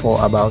doing this for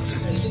about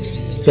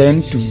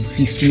 10 to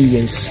 15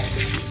 years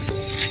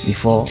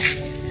before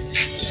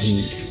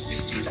he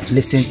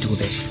listened to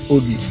the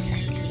audio.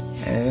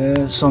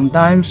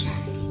 Sometimes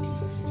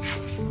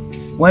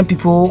when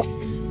people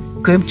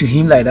came to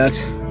him like that,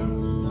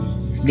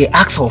 they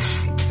ask of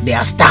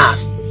their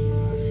stars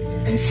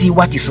and see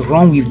what is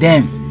wrong with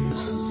them.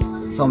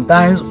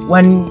 Sometimes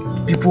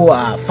when people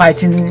are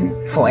fighting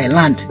for a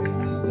land,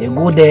 they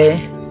go there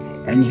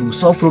and he will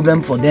solve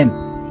problem for them.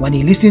 When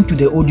he listened to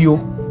the audio,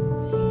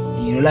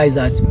 he realized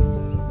that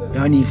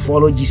when he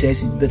followed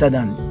Jesus is better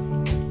than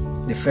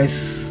the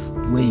first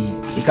way.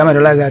 He came and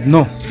realized that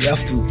no, you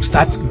have to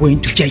start going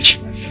to church.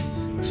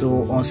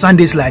 So on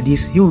Sundays like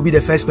this, he will be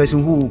the first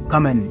person who will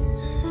come and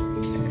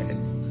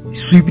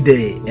sweep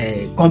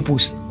the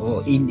compost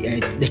or in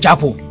the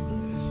chapel.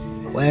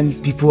 When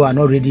people are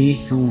not ready,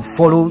 he will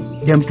follow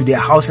them to their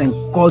house and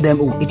call them,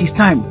 oh, it is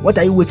time. What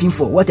are you waiting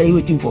for? What are you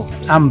waiting for?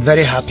 I'm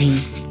very happy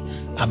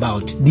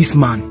about this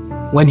man.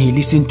 When he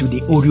listened to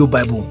the audio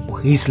Bible,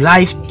 his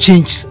life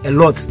changed a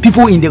lot.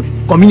 People in the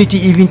community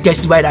even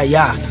testify that,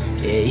 yeah,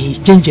 he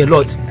changed a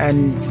lot.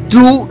 And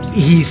through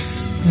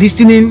his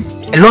listening,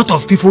 a lot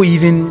of people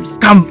even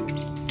come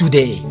to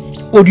the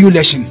audio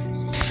lesson.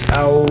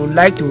 I would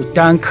like to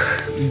thank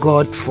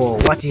God for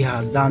what he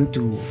has done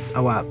to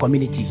our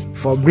community,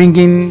 for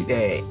bringing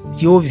the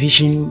Theo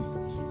Vision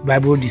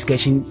Bible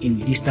discussion in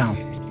this town.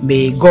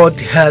 May God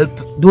help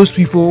those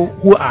people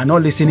who are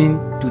not listening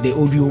to the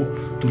audio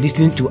to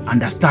listen to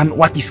understand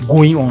what is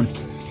going on.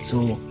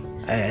 So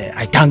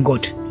I thank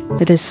God.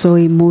 It is so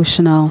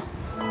emotional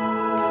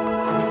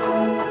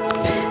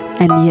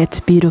and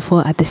yet beautiful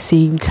at the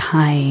same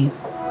time.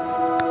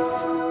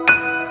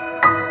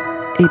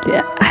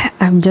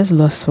 I'm just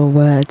lost for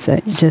words.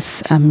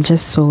 I'm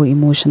just so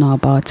emotional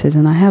about it.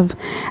 And I have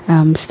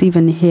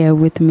Stephen here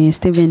with me.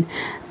 Stephen,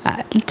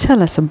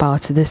 tell us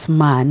about this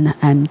man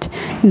and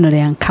the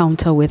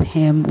encounter with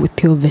him, with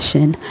Theo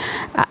Vision.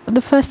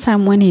 The first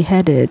time when he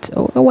heard it,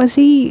 was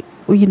he,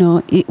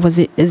 was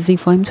it easy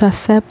for him to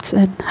accept?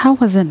 And how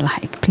was it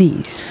like,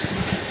 please?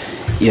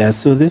 Yeah,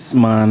 so this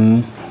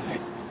man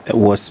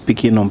was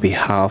speaking on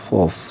behalf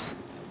of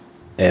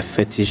a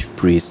fetish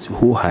priest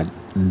who had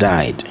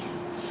died.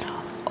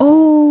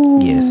 Oh.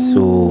 Yes,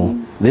 so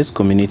this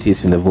community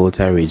is in the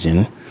Volta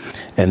region,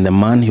 and the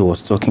man he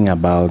was talking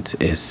about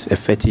is a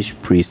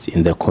fetish priest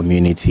in the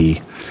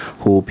community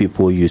who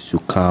people used to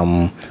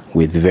come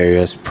with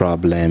various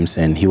problems,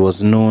 and he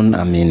was known,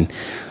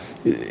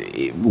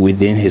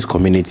 within his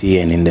community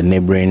and in the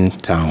neighboring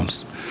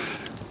towns.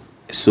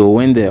 So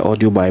when the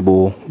audio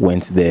Bible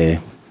went there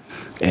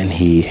and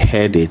he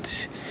heard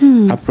it,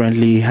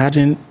 apparently he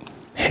hadn't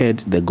heard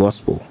the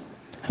gospel.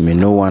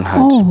 No one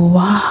had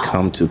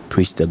come to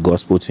preach the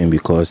gospel to him,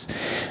 because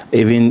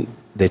even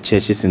the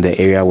churches in the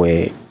area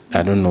were,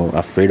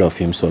 afraid of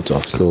him, sort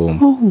of. So,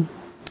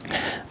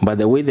 but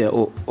the way the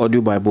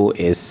audio Bible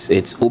is,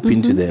 it's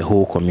open to the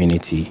whole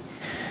community.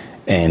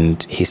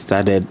 And he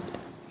started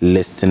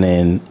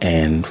listening,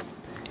 and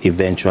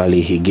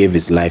eventually he gave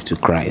his life to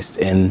Christ.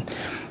 And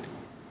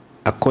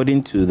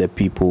according to the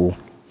people,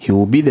 he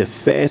will be the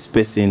first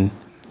person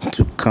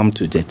to come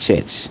to the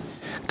church,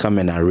 come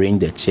and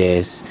arrange the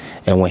chairs,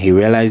 and when he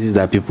realizes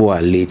that people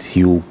are late,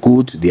 he will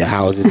go to their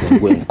houses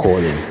and go and call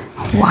them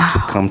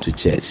to come to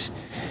church.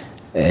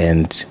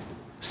 And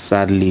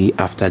sadly,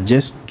 after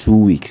just 2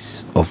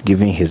 weeks of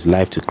giving his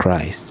life to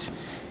Christ,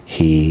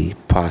 he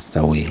passed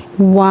away.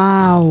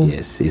 Wow.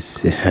 Yes, it's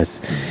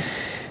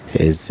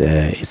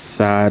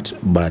sad,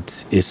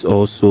 but it's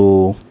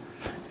also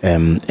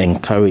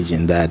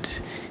encouraging that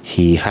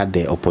he had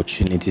the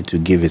opportunity to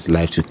give his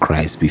life to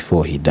Christ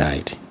before he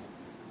died.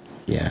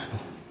 Yeah.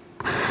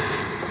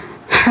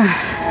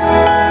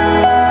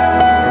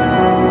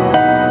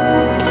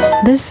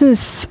 This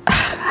is,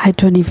 I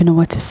don't even know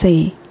what to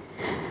say,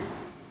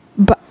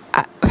 but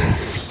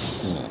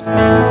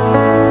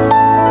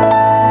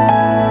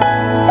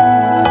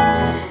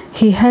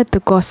he heard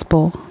the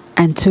gospel,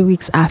 and 2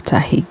 weeks after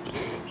he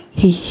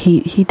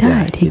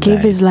died. Yeah, he gave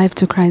his life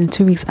to Christ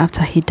 2 weeks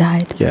after he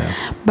died. Yeah.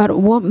 But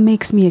what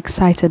makes me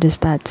excited is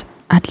that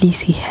at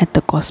least he heard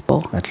the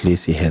gospel. At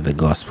least he heard the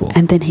gospel.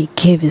 And then he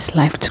gave his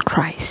life to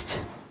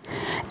Christ.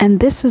 And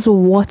this is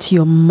what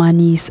your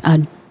monies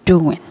are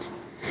doing.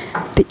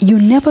 You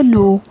never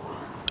know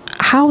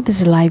how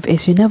this life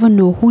is. You never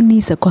know who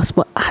needs the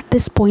gospel at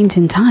this point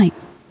in time.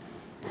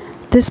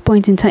 This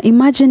point in time,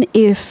 imagine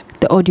if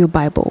the audio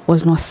Bible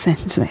was not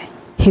sent there.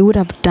 He would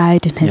have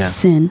died in his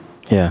sin.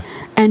 Yeah.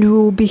 And we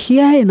will be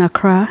here in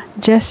Accra,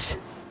 just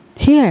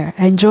here,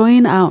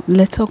 enjoying our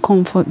little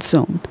comfort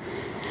zone.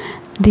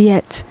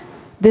 Yet,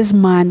 this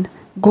man,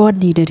 God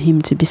needed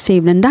him to be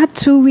saved. And that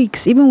 2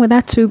 weeks, even with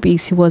that 2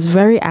 weeks, he was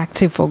very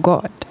active for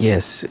God.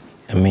 Yes.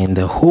 I mean,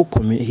 the whole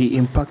community, he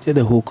impacted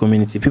the whole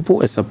community. People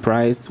were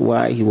surprised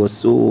why he was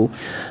so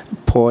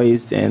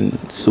poised and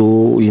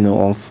so,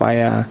 on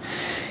fire.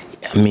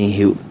 I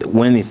mean,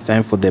 when it's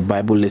time for the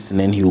Bible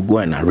listening, he will go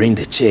and arrange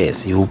the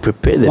chairs. He will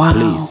prepare the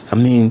place. I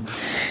mean,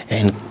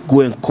 and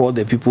go and call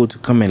the people to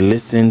come and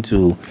listen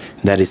to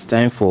that it's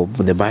time for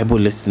the Bible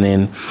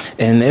listening.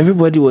 And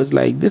everybody was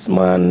like, this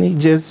man, he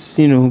just,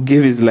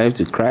 gave his life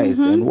to Christ.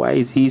 And why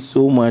is he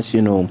so much,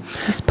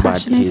 He's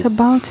passionate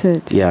about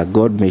it. Yeah,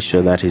 God made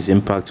sure that his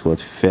impact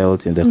was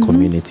felt in the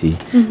community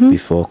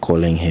before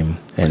calling him.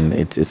 And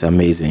it's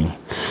amazing.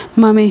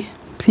 Mommy,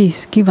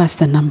 please give us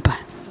the number.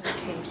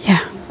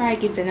 Yeah. Before I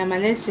give the number,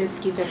 let's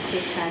just give a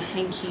quick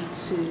thank you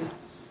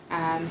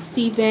to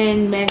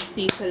Stephen,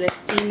 Mercy,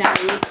 Celestina,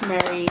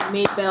 Rosemary,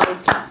 Mabel,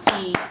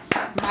 Gifty,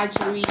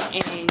 Marjorie,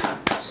 and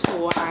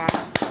Toa.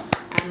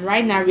 And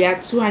right now we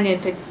are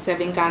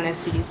 237 Ghana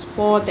cedis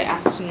for the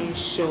afternoon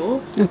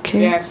show. Okay.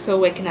 We are still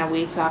working our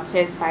way to our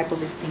first Bible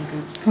listening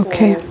group for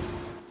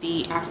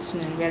the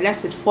afternoon. We are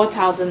left with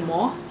 4,000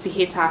 more to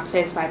hit our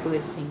first Bible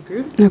listening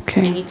group.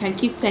 Okay. And you can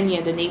keep sending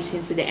your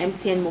donations to the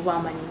MTN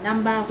mobile money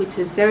number, which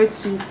is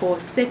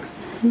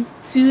 0246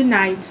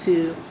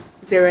 292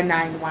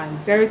 091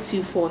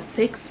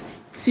 0246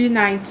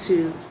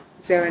 292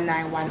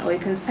 091, or you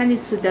can send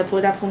it to the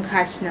Vodafone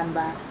cash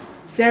number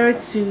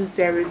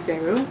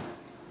 0200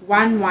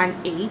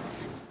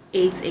 118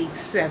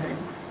 887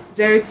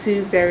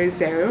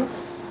 0200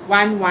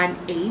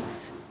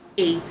 118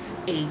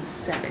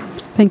 887.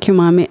 Thank you,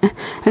 Mommy.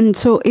 And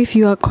so if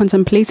you are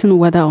contemplating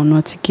whether or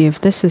not to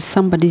give, this is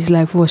somebody's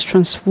life who was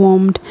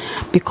transformed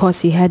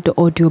because he had the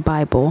audio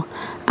Bible,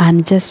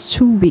 and just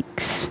 2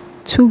 weeks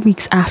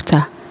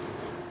after,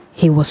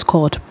 he was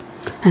called.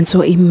 And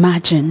so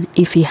imagine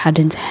if he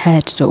hadn't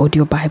heard the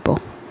audio Bible.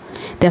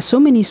 There are so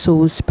many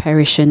souls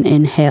perishing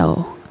in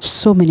hell,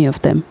 so many of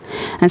them.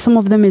 And some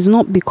of them is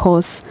not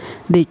because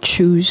they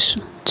choose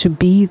to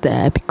be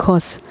there,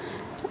 because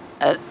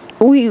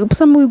we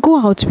go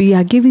out, we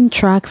are giving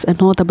tracts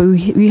and all that, but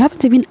we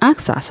haven't even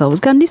asked ourselves,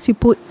 can these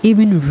people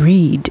even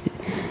read?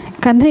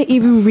 Can they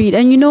even read?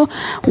 And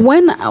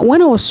when I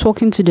was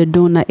talking to the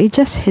donor, it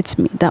just hit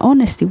me that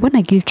honestly, when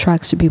I give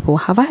tracts to people,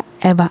 have I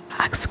ever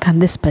asked, can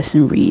this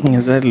person read?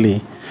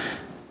 Exactly.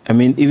 I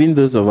mean, even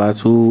those of us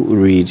who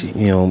read,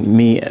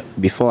 me,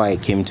 before I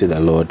came to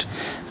the Lord,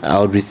 I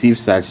would receive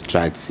such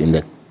tracts in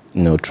the,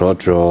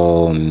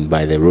 trotro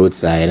by the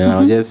roadside, and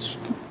I'll just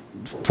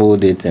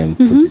fold it and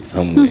put it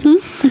somewhere,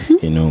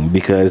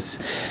 because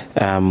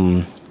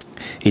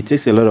it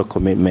takes a lot of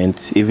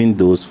commitment, even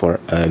those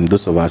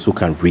of us who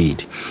can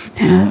read.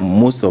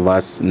 Most of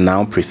us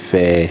now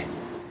prefer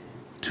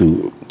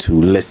to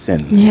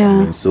listen.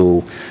 I mean,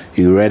 so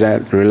you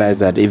realize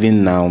that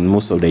even now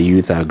most of the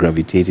youth are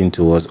gravitating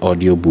towards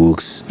audio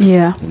books,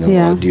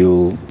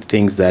 audio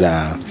things that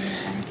are,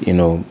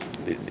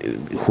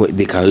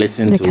 they can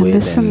listen to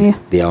it, and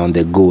they are on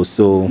the go.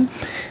 So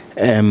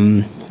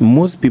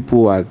most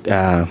people are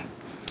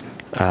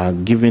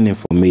giving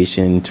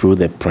information through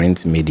the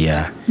print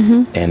media,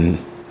 and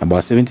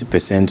about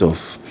 70%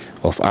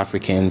 of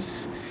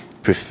Africans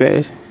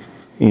prefer,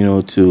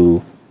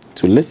 to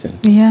listen.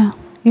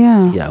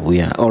 Yeah,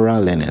 we are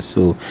oral learners.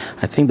 So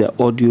I think the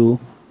audio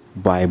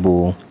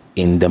Bible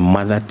in the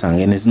mother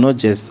tongue, and it's not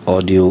just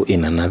audio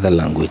in another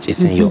language,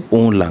 it's in your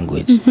own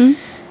language.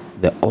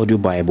 The audio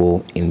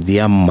Bible in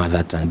their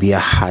mother tongue, their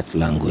heart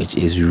language,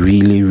 is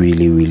really,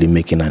 really, really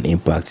making an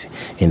impact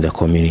in the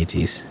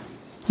communities.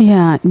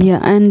 Yeah,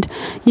 and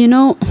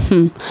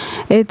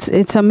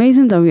it's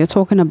amazing that we are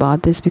talking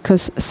about this,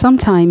 because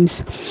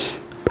sometimes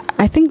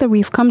I think that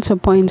we've come to a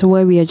point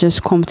where we are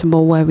just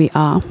comfortable where we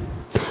are,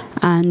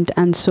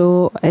 and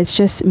so it's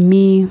just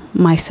me,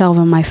 myself,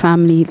 and my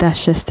family.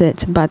 That's just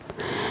it. But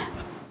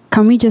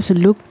can we just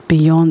look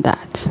beyond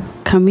that?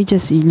 Can we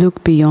just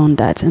look beyond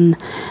that? And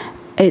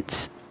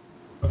it's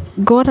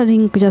God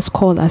didn't just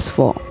call us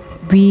for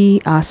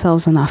we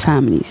ourselves and our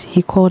families.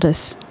 He called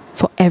us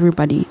for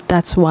everybody.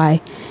 That's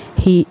why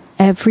the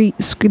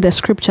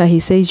scripture, he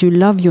says you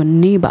love your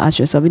neighbor as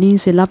yourself. He didn't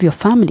say love your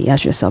family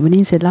as yourself. He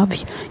didn't say love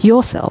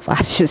yourself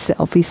as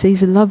yourself. He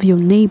says love your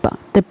neighbor,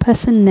 the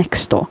person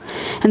next door.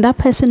 And that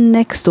person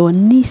next door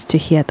needs to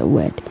hear the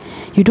word.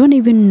 You don't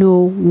even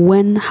know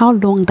how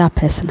long that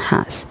person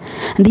has.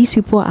 And these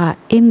people are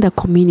in the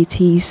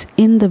communities,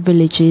 in the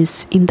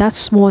villages, in that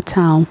small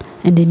town,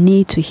 and they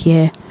need to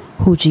hear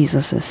who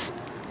Jesus is.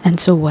 And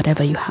so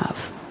whatever you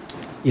have.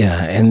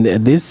 Yeah, and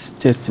this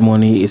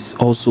testimony is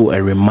also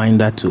a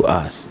reminder to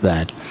us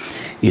that,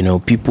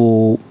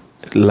 people,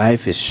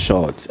 life is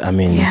short. I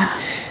mean,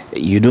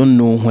 you don't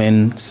know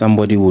when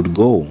somebody would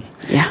go.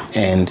 Yeah.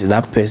 And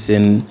that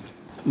person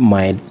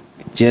might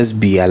just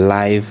be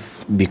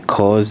alive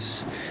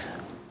because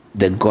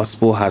the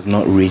gospel has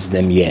not reached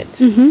them yet.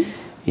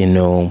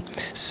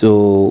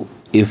 So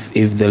if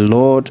the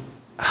Lord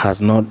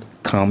has not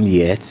come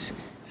yet,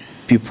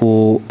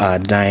 people are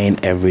dying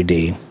every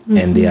day,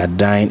 and they are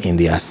dying in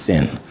their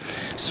sin.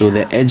 So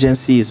the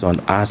urgency is on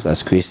us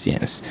as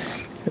Christians.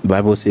 The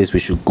Bible says we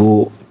should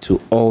go to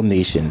all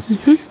nations.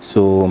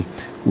 So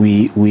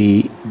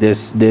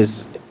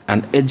there's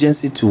an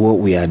urgency to what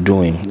we are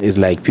doing. It's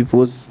like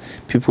people's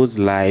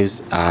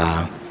lives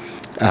are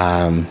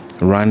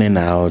running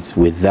out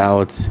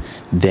without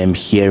them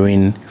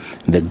hearing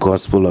the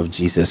gospel of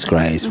Jesus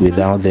Christ,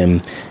 without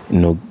them,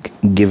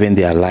 giving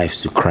their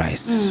lives to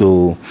Christ.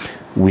 So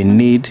we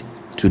need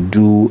to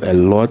do a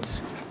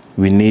lot.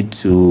 We need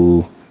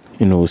to,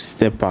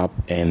 step up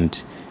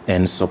and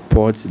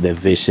support the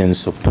vision,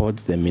 support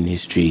the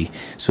ministry,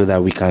 so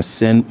that we can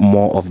send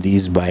more of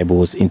these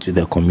Bibles into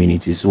the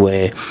communities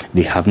where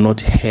they have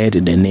not heard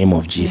the name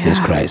of Jesus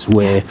Christ,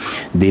 where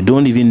they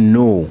don't even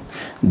know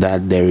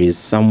that there is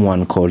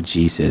someone called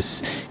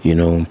Jesus.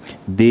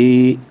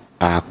 They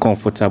are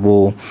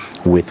comfortable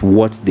with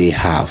what they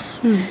have.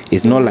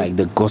 It's not like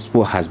the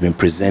gospel has been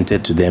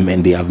presented to them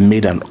and they have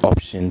made an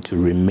option to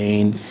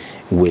remain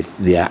with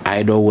their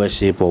idol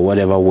worship or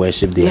whatever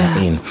worship they are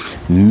in.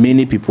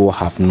 Many people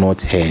have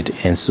not heard,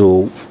 and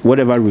so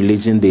whatever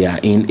religion they are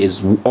in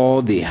is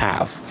all they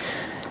have.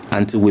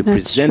 Until we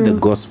present the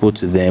gospel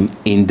to them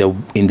in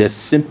the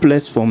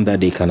simplest form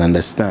that they can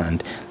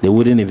understand, they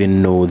wouldn't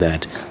even know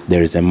that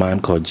there is a man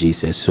called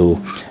Jesus. So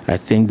I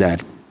think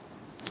that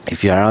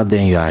if you are out there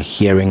and you are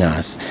hearing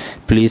us,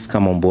 please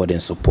come on board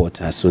and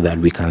support us so that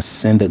we can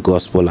send the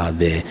gospel out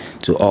there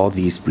to all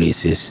these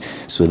places,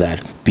 so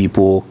that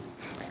people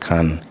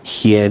can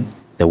hear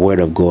the word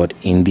of God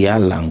in their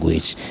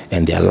language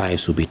and their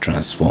lives will be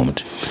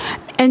transformed.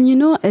 And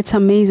it's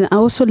amazing. I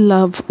also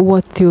love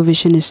what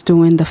Theovision is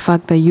doing. The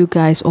fact that you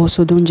guys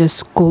also don't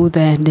just go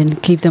there and then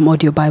give them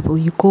audio Bible.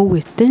 You go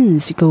with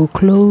things. You go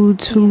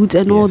clothes, foods,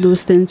 and all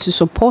those things to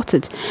support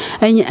it.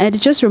 And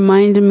it just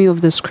reminded me of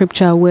the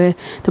scripture where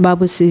the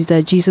Bible says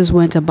that Jesus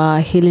went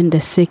about healing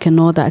the sick and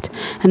all that.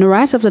 And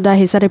right after that,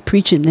 he started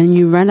preaching. And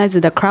you realize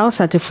that the crowd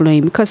started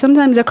flowing, because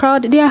sometimes the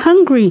crowd, they are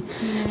hungry.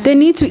 They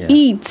need to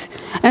eat.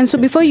 And so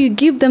before you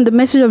give them the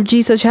message of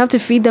Jesus, you have to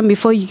feed them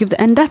before you give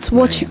them. And that's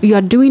what you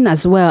are doing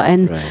as well.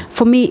 And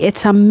for me,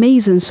 it's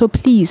amazing. So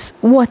please,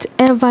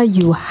 whatever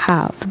you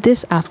have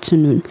this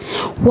afternoon,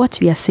 what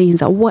we are saying is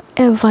that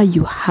whatever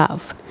you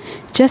have,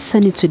 just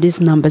send it to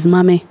these numbers,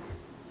 Mame.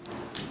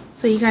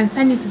 So you can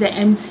send it to the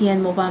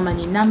MTN mobile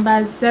money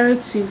number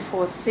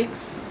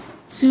 0246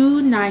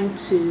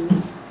 292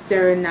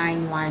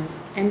 091.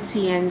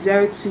 MTN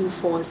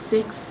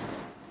 0246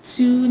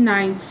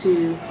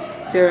 292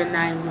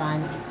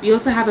 091. We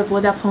also have a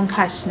Vodafone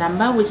cash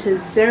number, which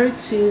is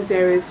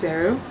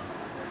 0200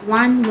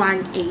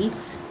 118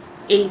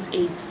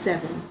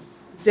 887.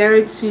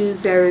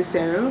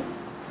 0200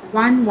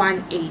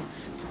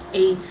 118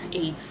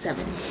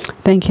 887.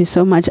 Thank you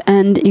so much.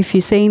 And if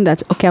you're saying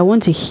that, okay, I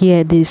want to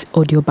hear this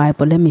audio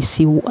Bible, let me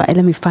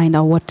find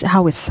out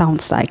how it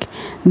sounds like.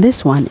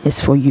 This one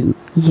is for you.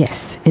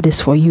 Yes, it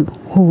is for you.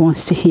 Who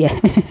wants to hear?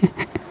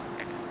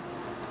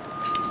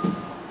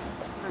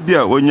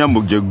 Bia wonya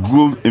mogye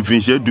groove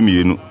infinche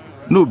dumienu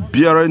no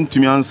biara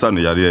ntumi ansa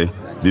no yare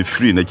be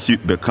free na chi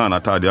be kan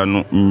atade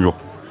ano nyo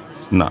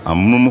na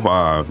amum ho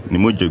a ni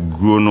mogye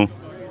gro no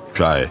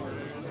twae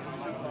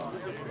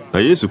na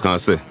Yesu kan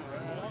se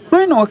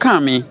when no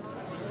kan me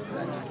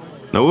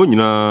na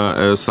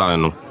wonyina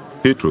san no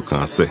Petro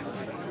kan se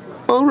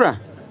owura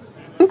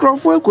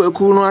nkrofo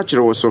ekwaku no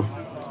akere wo so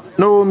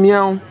na o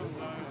miaw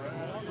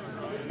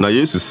na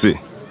Yesu se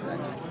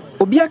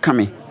obi aka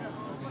me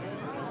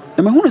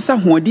na mahunu sa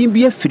hoodin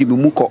bi afiri me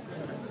muko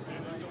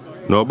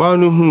na oba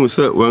no hunu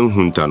se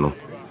wanhunta no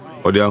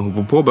ode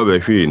ahopopo ba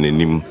bahwe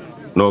nanim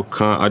na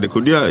oka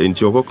adekodia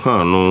enti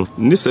okoka no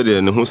ni se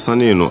de ne ho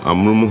sane no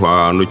amrum ho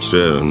a no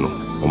kire no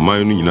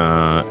oman no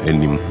nyina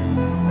anim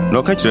na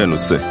oka kire no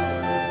se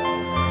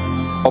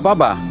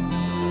obaba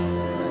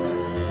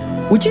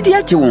ugidi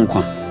ache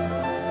wonkwa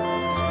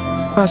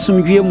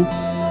asumdwe mu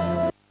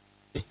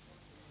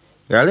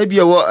yale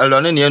bia wo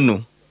alone ne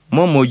enu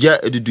momoja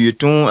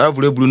eduduyetun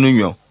avulebulu no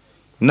nyo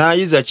na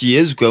yizachi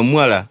Yesu kwa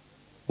muala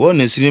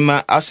wona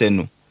sinima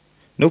asenu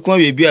no kwa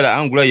biara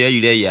angula ya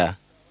yire ya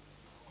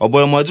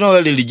obolo modno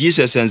wele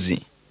Jesus enzi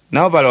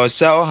na obala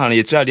osa ohan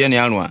yetrade ne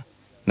anwa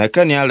na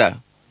kaniala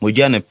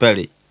moja ne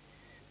pele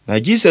na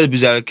Jesus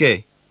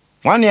bizalke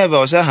wani eva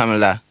osa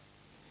hamla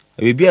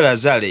biara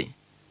zale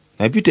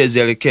na Peter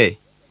zelke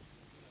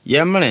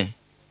yamre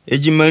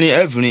ejimani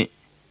evni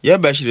ya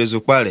bashirezo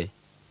kwale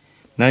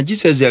na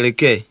Jesus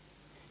zelke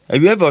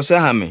eva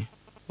osa hame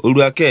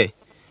oluake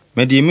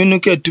medi minu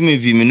ke tumi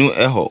vi minu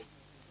eho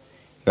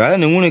yale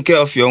ne nwunu ke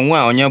ofio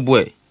nwa onya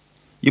boe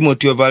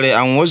Yimotio vale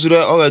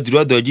anwozura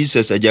ogadru do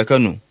Jesus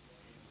ajakanu.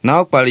 Na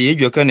okpare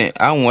yedwekane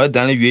anwo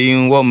adan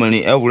wiyin wo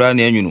mani ewura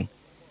na anwunu.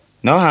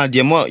 Na ha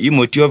de mo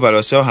Yimotio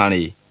vale so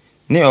hane.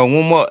 Ne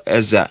onwumo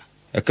eza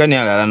ekane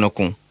alara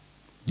nokun.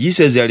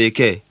 Jesus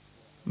aleke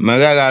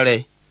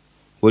magagare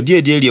odi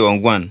edi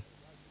wongwan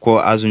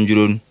ko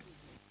azunjurun.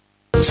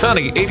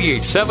 Sunny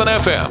 88.7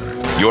 FM,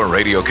 your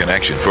radio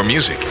connection for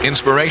music,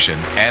 inspiration,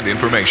 and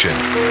information.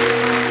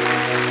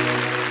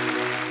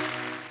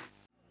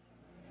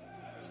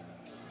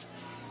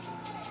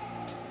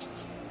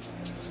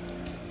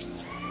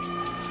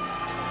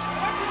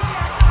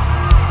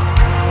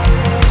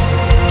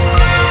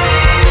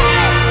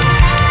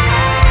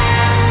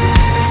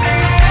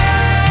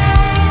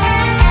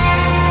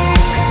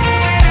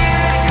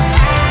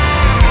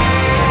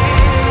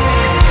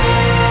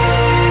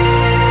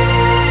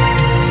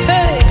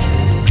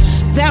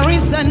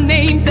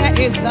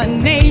 Is a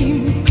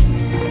name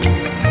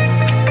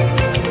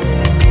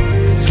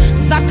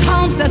that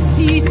calms the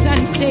seas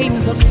and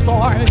tames the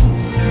storms.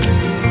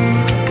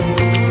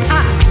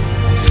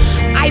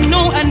 I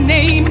know a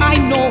name, I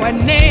know a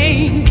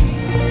name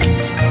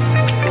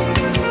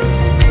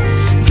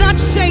that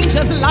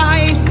changes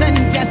lives and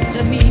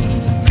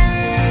destinies.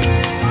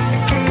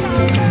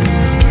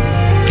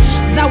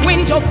 The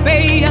wind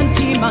obey and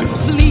demons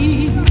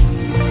flee.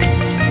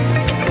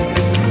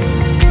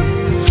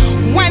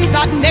 When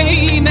that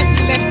name is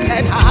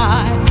lifted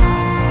high,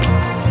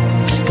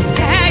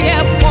 say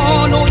a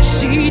bono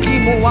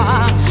chidi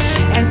moa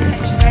and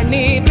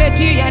sexene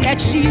bedi and a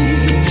chi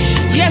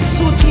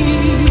yesuti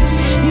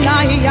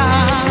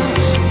naya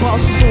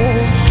boso.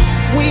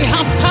 We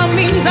have come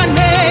in the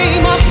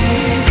name of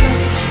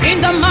Jesus,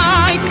 in the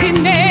mighty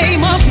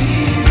name of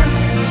Jesus.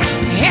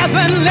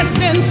 Heaven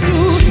listens to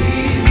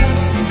Jesus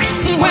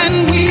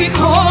when we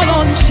call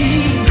on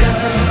Jesus.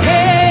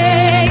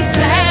 Hey,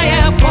 say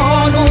a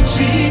bono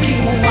chidi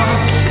moa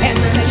and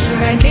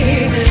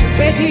sexene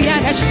bedi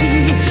and a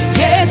chi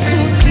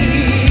yesuti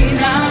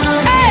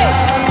naya. Hey,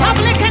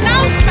 public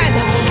announcement.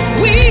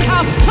 We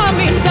have come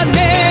in the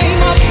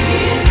name of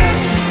Jesus,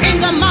 in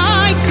the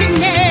mighty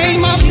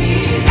name of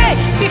Jesus. Hey,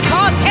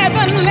 because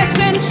heaven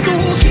listens to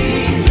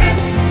Jesus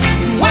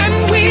when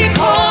we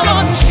call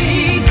on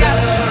Jesus.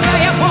 Say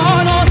a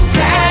bono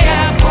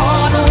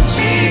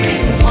chidi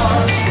moa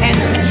and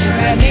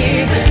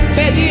sexene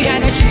bedi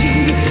and a chi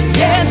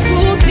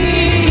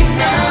yesuti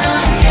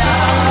naya.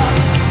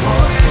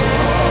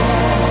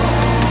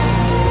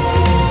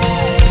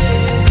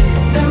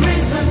 There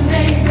is a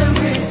name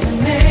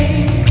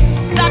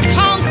that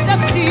calms the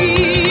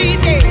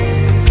seas,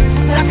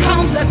 that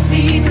calms the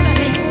seas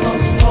and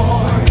those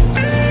storms.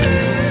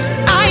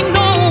 I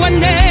know a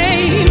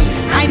name,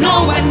 I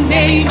know a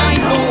name, I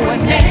know a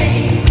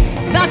name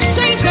that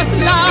changes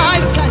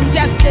lives and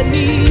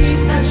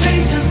destinies. That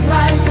changes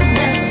lives and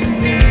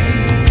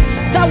destinies.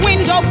 The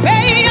wind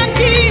obey and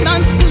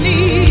demons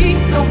flee.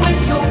 The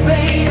winds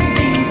obey and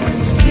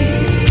demons flee.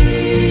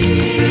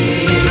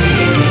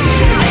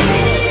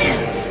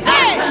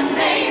 Hey. The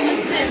name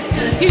is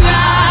lifted.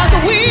 Yes,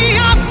 we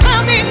have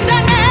come in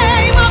the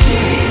name of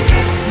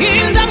Jesus,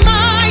 in the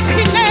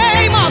mighty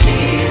name of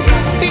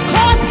Jesus,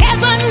 because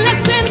heaven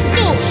listens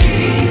to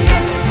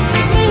Jesus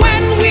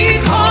when we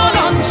call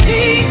on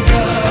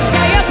Jesus.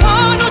 Say a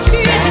bono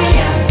chidi,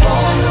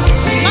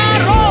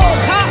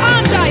 maroka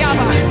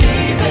andayaba.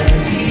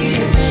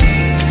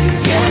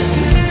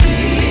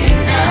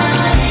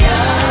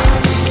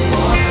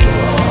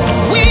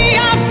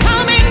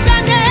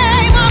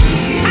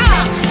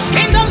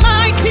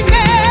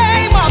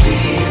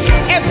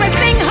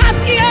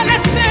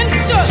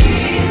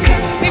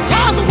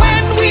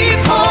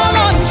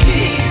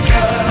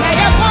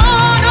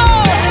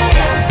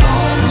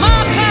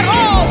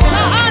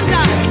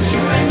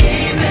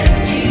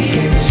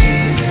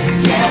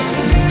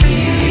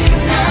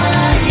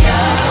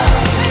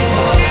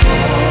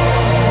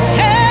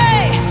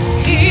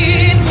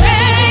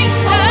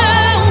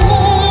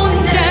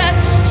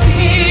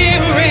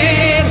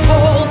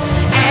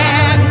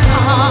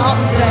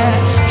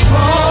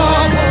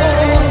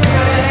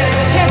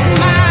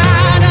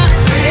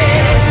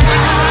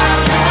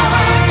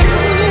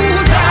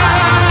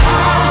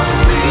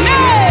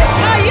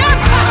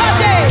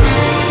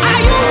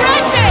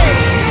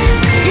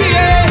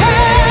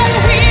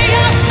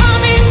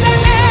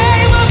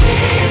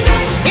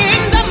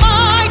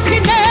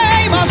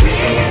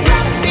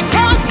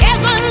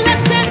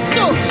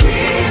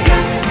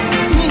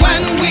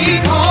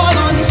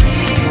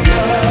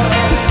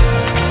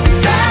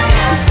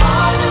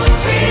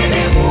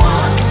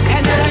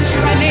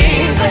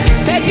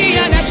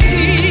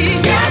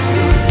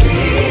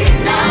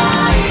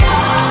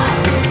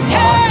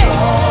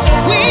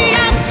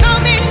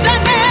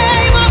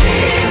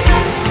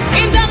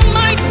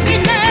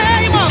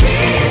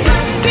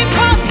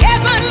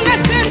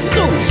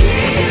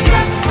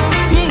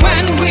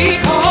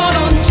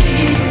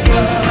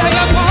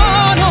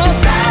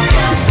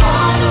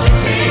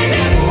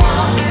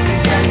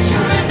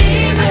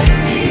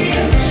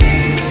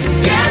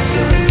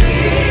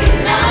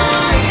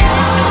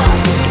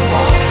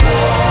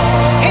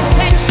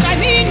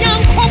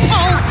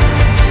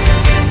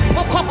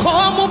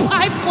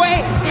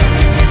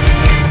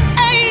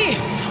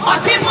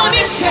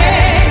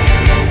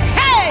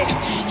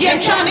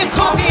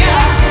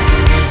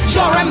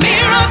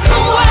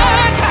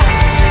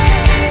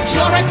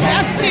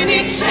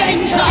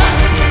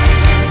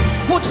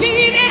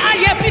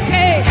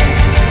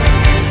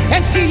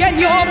 and see and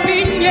your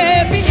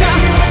opinion bigger.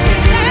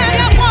 Say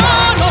a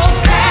one, oh,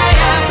 say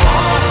a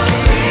one.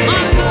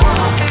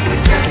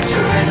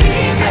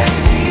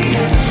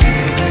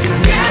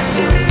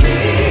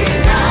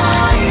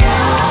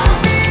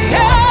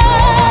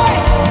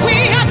 We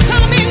have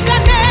come in the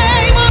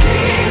name of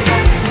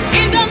Jesus,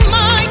 in the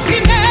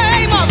mighty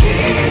name of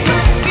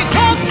Jesus,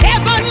 because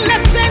heaven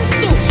listens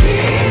to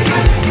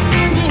Jesus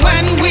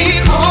when we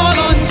call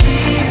on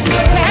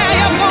Jesus. Say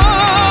a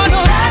one,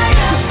 oh,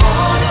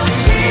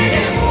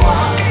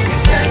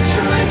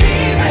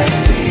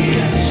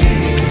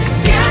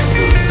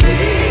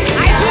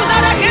 I do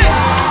that again.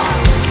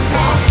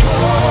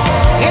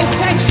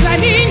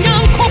 Essentially,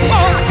 young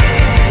couple,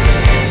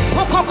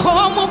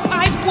 Cocomo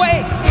Pipeway.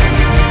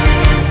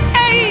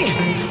 Hey,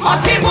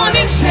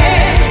 Otiboni Che,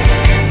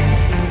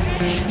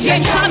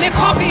 Jenshane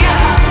Copia.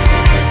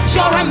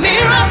 You're a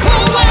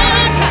miracle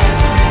worker.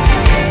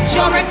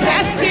 You're a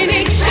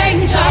destiny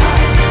changer.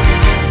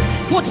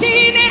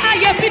 Mutine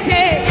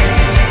ayepide.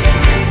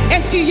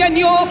 And see your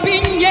new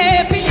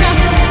opinion.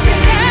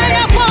 Say a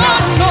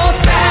one, no,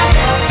 say.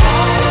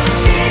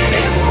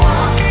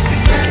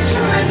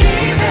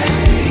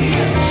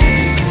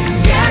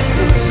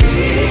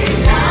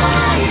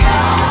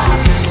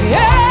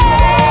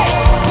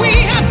 We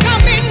have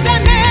come in the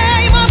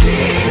name of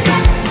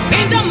Jesus,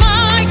 in the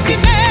mighty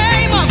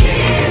name of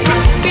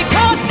Jesus,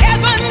 because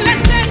heaven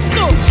listens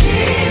to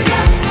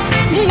Jesus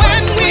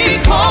when we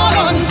call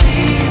on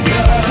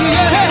Jesus.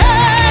 Yes,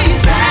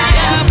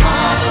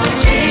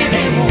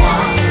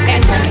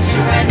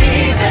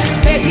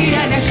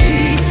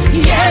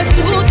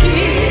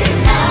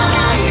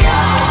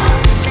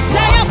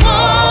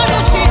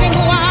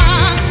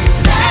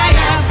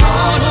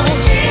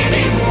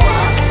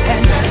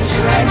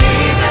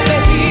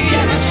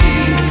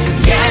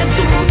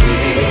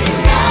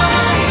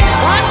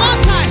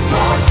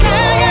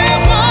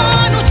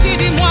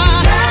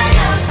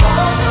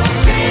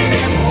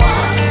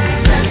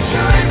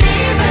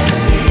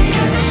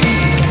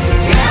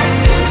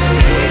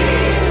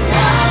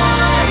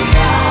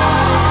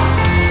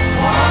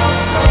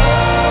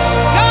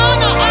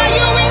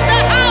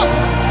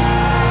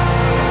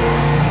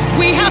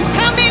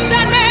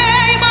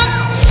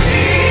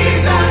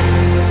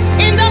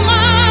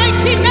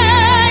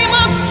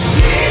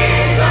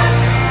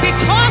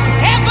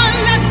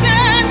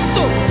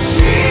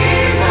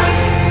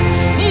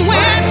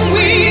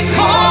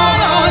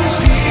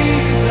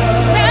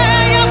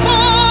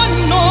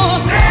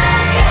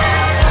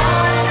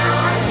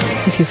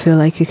 If you feel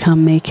like you can't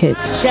make it,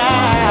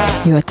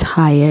 you are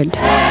tired,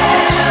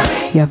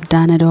 you have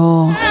done it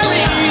all,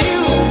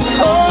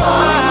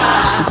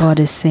 God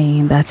is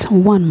saying that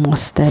one more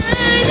step.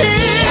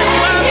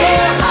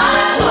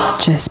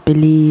 Just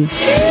believe.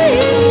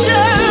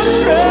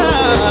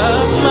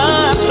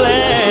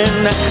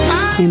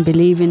 In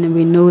believing,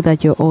 we know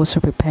that you're also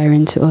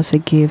preparing to also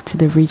give to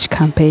the Reach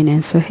campaign.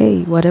 And so,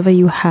 hey, whatever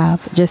you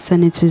have, just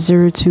send it to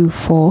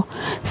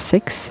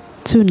 0246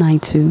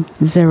 292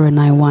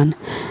 091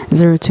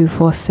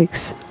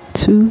 0246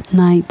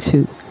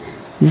 292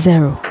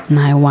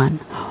 091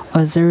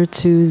 or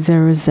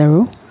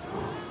 0200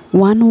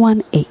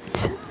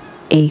 118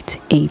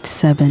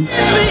 887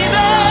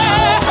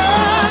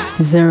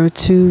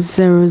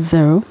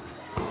 0200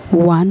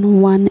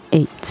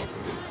 118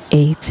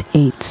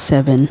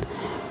 887.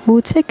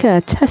 We'll take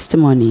a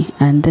testimony,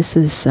 and this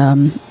is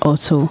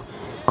also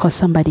because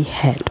somebody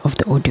heard of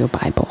the audio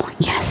Bible.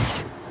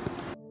 Yes.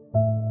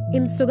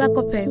 In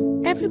Sogakope,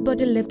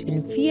 everybody lived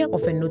in fear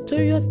of a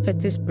notorious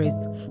fetish priest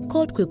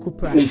called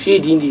Kwekupra. Me fear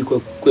dindi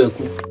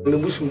Kweku. Me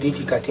busum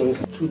dindi kating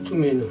two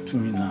men.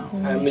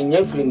 I mean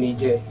nyefri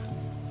nije.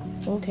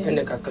 Okay.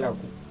 Ene kaklaku.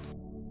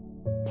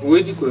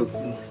 We di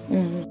Kweku.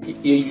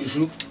 Ye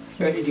yuzu.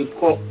 Di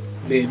ko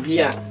baby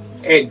a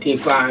edi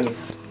pan.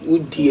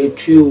 Udi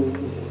etu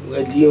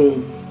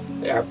adion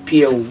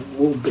appear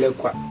wo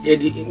brekwa. Ye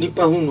di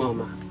nipa hunu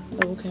ama.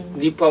 Okay.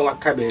 Nipa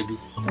waka baby.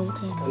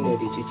 Okay. Ene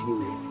di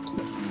chichi.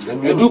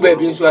 I do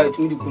baby so I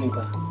to the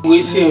kunipa.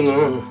 We say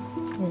no.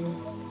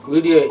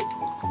 We dey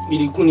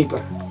the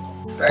kunipa.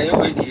 I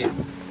we dey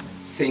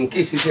say in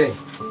case say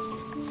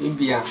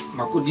ibia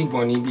makodi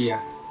boni bia.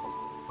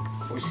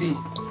 We see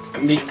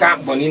me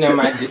can't boni na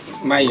my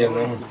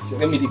no.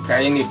 Let me the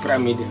pray ni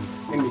pyramid.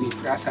 Let me the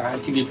prayer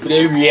anti the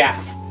pray wia.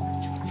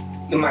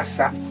 No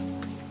massa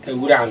e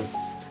wuran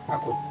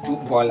akotu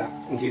bola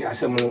nti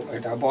asemu e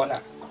da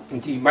bola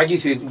nti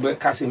magistrate be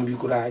kasem bi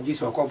kura ji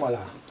so ko bola.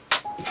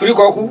 Free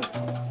koku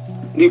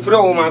ni free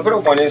o ma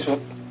free bone so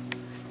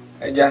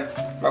eja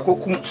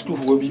makoku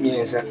stufu wo bi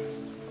miensa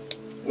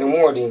ne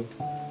modin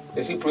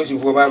e si prosi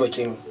wo ba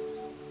bakin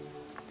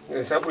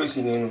e sa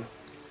prosi ni no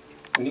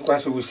ni kwa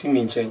so wo si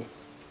mi nchen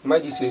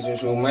magistrate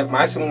so ma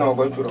asem na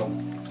oboturo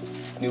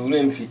ni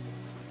wure mfi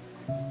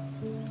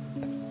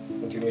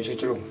nti me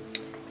chechiro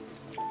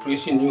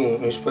prosi ni no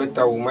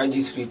inspector o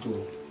magistrate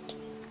o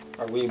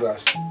awe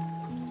bas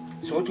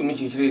so to mi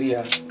chechiro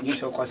ya ji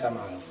so kwasa ma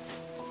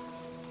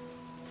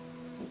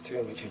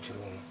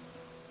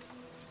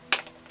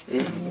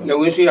na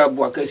we so ya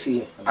bo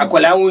akasi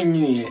akola won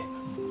nyini ye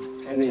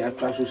And they are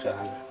trust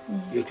us.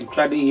 You could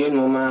try the young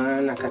mama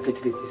and a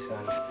category.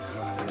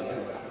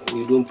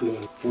 We don't pay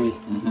me.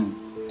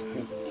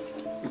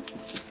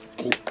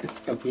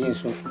 I pay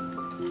so.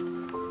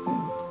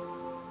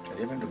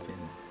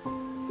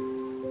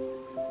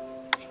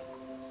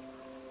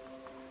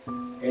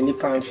 Any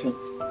pamphlet.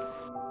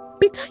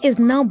 Peter is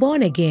now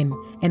born again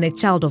and a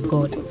child of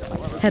God.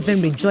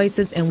 Heaven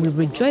rejoices and we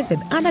rejoice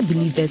with other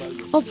believers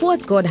of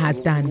what God has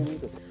done.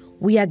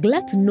 We are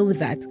glad to know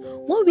that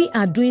what we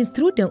are doing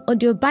through the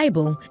audio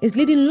Bible is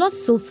leading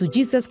lost souls to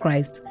Jesus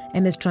Christ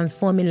and is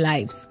transforming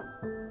lives.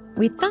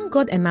 We thank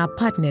God and our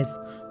partners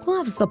who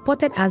have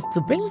supported us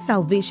to bring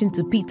salvation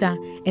to Peter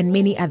and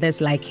many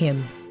others like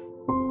him.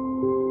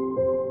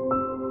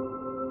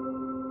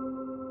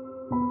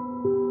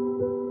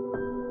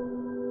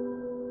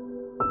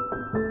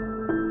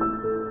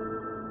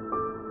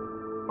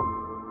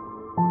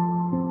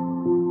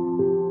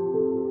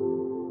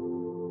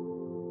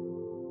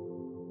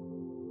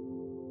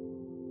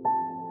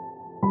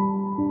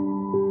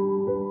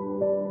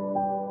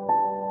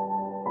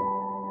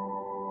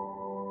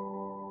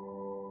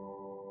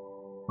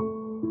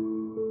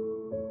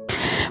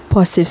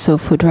 Positive Soul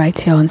Food right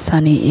here on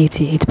Sunny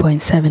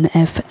 88.7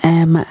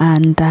 FM,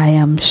 and I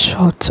am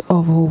short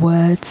of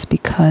words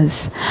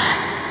because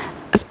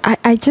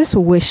I just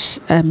wish,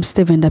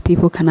 Stephen, that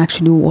people can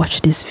actually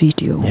watch this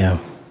video. Yeah.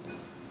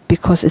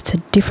 Because it's a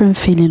different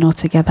feeling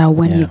altogether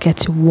when you get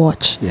to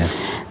watch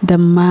the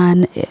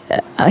man,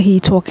 he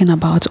talking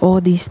about all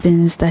these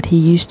things that he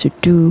used to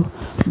do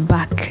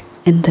back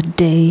in the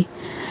day,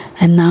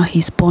 and now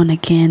he's born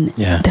again.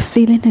 Yeah. The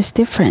feeling is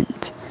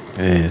different.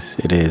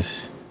 It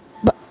is.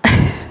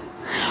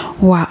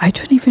 Wow, I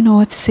don't even know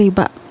what to say,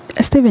 but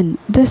Stephen,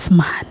 this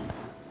man,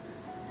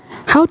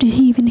 how did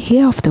he even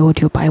hear of the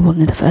audio Bible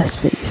in the first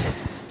place?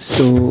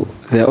 So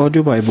the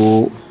audio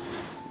Bible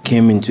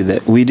came into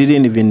we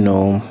didn't even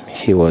know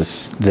he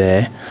was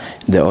there.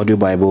 The audio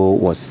Bible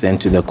was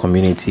sent to the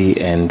community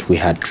and we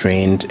had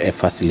trained a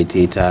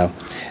facilitator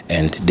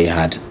and they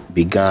had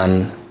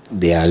begun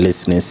their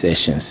listening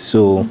sessions.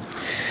 So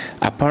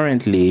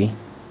apparently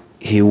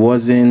he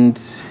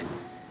wasn't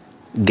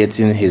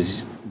getting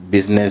his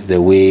business the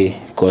way,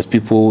 because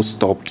people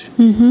stopped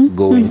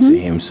going to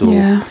him, so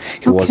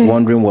he was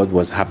wondering what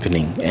was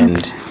happening,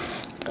 and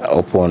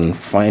upon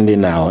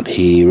finding out,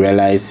 he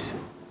realized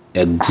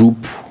a group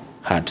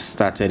had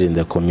started in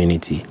the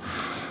community.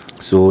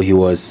 So he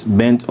was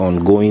bent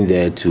on going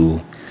there to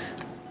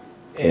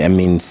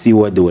see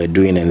what they were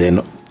doing, and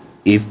then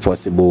if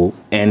possible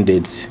end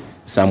it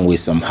some way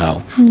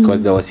somehow,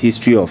 because there was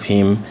history of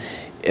him,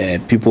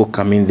 people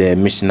coming there,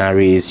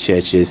 missionaries,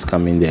 churches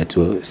coming there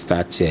to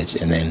start church,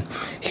 and then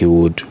he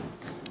would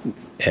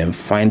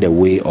find a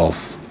way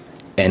of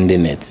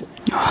ending it.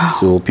 Wow.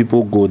 So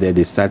people go there,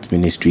 they start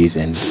ministries,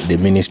 and the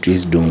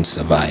ministries don't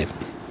survive.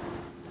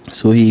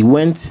 So he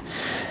went,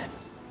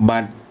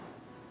 but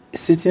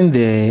sitting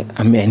there,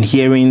 and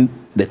hearing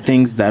the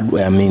things that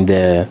were,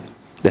 the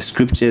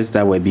scriptures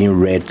that were being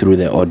read through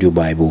the audio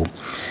Bible,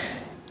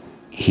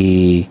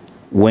 he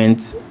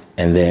went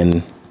and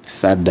then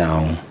sat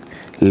down,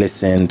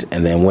 listened,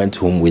 and then went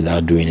home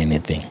without doing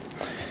anything.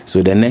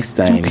 So the next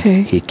time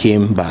he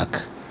came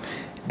back,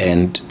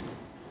 and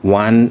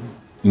one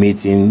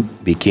meeting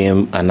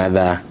became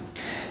another,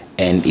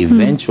 and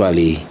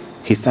eventually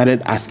he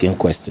started asking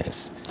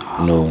questions.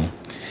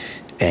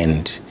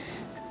 And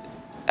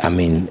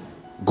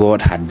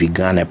God had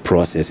begun a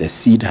process, a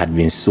seed had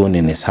been sown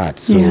in his heart.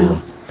 So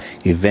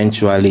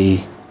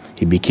eventually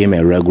he became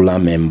a regular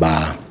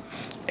member,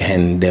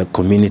 and the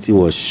community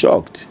was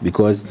shocked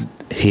because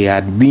he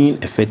had been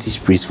a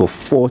fetish priest for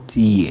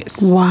 40 years.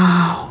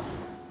 Wow.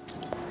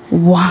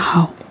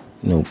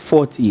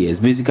 40 years,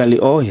 basically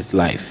all his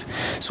life.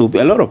 So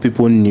a lot of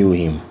people knew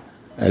him.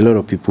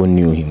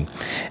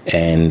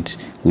 And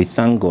we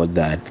thank God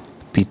that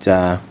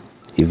Peter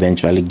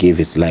eventually gave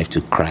his life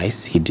to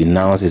Christ. He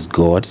denounced his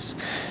gods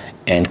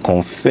and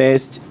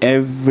confessed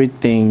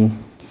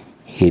everything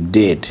he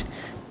did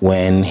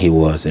when he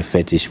was a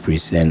fetish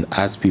priest. And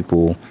as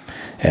people,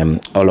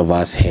 all of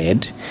us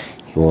heard,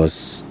 he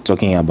was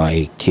talking about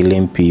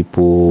killing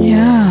people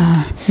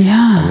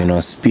and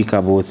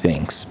unspeakable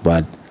things.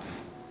 But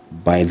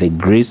by the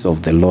grace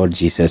of the Lord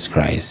Jesus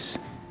Christ,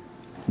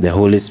 the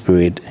Holy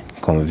Spirit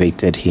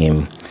convicted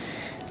him.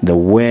 The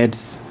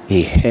words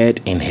he heard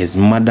in his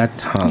mother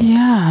tongue.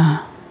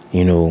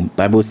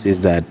 Bible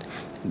says that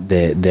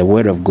the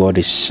word of God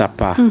is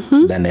sharper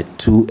than a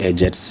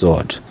two-edged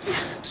sword.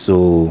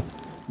 So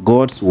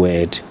God's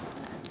word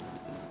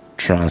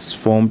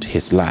transformed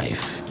his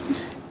life.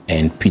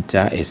 And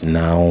Peter is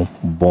now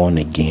born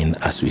again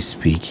as we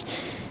speak.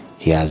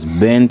 He has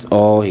burnt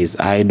all his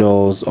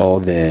idols, all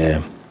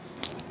the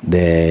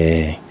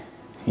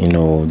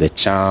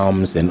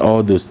charms and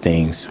all those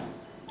things.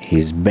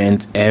 He's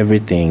burnt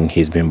everything.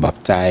 He's been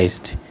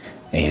baptized,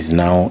 and he's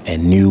now a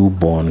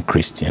newborn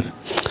Christian.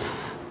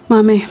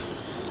 Mommy,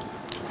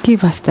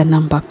 give us the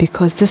number,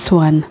 because this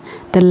one,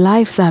 the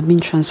lives have been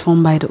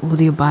transformed by the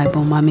audio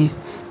Bible. Mommy,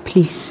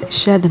 please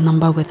share the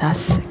number with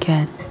us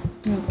again.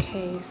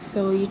 Okay.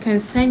 so you can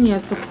send your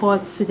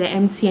support to the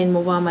MTN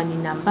mobile money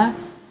number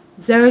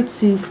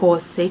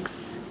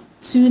 0246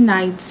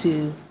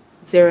 292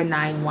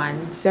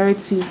 091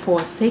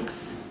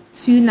 0246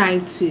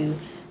 292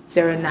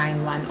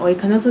 091, or you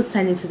can also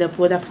send it to the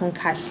Vodafone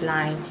cash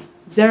line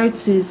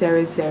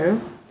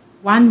 0200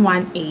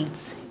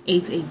 118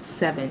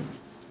 887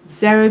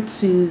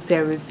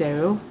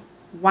 0200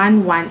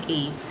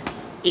 118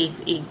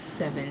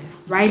 887.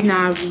 Right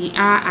now we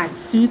are at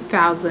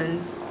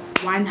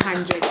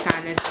 2,100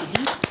 Ghana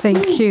cedis.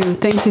 Thank you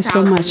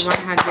so much.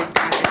 2,100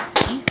 Ghana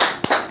cedis.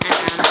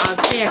 I'll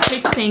say a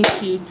quick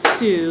thank you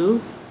to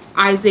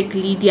Isaac,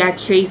 Lydia,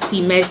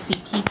 Tracy, Mercy,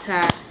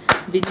 Peter,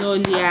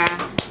 Vinolia,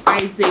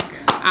 Isaac,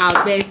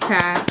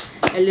 Alberta,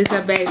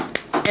 Elizabeth,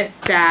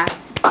 Esther,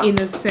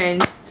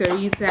 Innocent,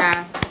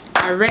 Teresa,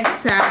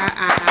 Aretta,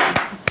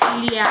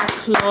 Cecilia,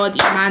 Claude,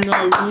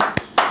 Emmanuel, Ruth,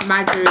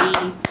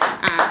 Marjorie,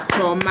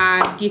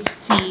 Kroma,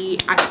 Gifty,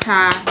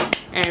 Atta,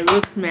 and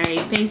Rosemary.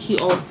 Thank you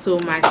all so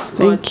much.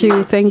 Thank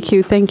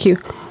you.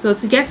 So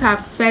to get our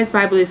first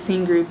Bible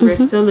listening group, we're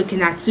still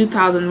looking at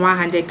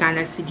 2,100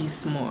 Ghana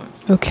cedis more.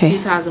 Okay.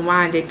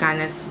 2,100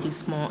 Ghana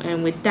cedis more.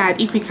 And with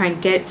that, if we can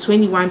get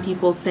 21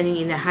 people sending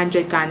in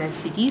 100 Ghana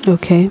cedis,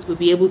 okay, we'll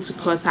be able to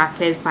cross our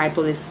first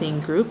Bible listening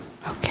group.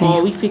 Okay.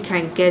 Or if we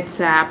can get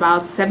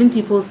about 7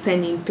 people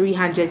sending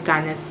 300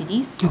 Ghana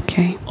cedis.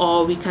 Okay.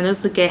 Or we can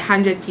also get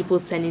 100 people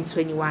sending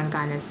 21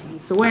 Ghana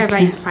cedis. So wherever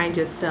you find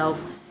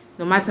yourself,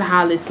 no matter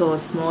how little or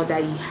small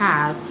that you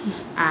have,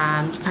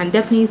 you can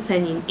definitely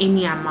send in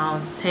any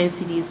amount, 10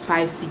 cedis,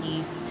 5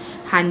 cedis,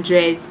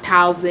 100,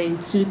 1,000,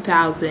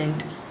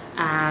 2,000.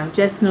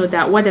 Just know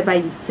that whatever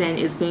you send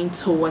is going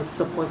towards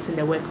supporting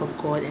the work of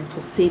God and for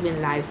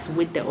saving lives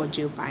with the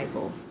audio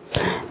Bible.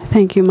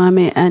 Thank you,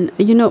 Mami. And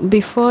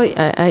before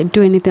I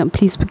do anything,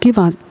 please give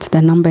us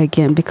the number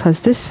again,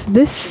 because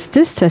this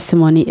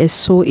testimony is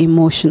so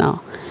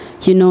emotional.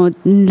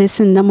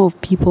 Listen, number of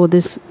people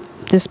this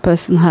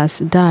person has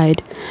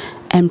died,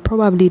 and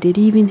probably they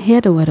didn't even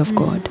hear the word of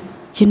God.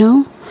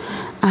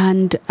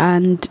 And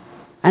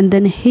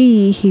then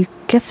he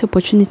gets the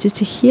opportunity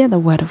to hear the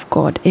word of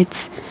God.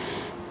 It's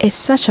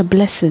such a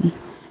blessing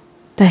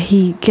that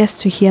he gets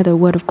to hear the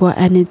word of God,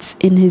 and it's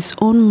in his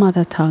own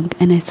mother tongue,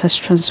 and it has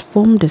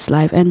transformed his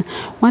life. And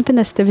one thing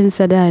that Stephen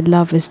said that I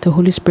love is the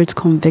Holy Spirit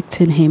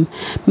convicting him,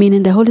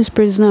 meaning the Holy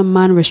Spirit is not a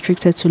man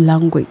restricted to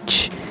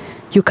language.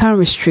 You can't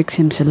restrict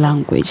him to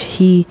language.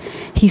 He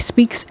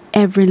speaks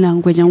every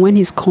language, and when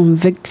he's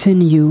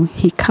convicting you,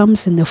 he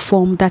comes in the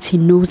form that he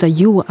knows that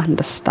you will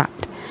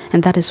understand.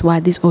 And that is why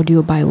these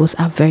audio Bibles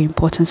are very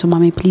important. So,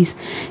 Mommy, please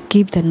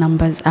give the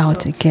numbers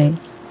out again.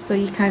 So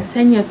you can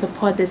send your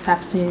support this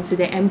afternoon to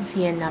the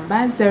MTN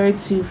number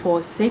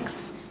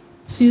 0246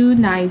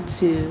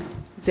 292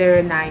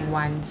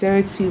 091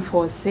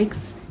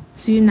 0246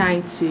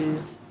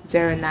 292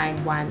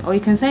 091, or you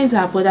can send it to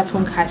our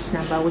Vodafone cash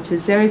number, which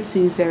is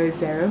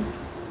 0200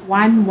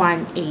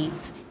 118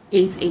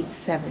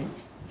 887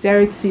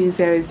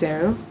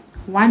 0200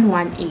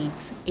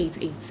 118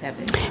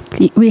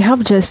 887. We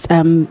have just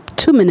 2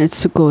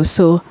 minutes to go,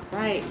 so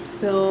right.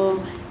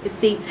 So it's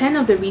day 10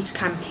 of the Reach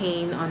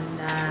campaign on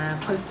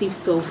Positive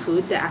Soul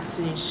Food, the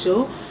afternoon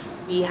show.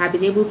 We have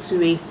been able to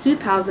raise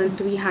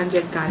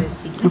 2,300 Ghana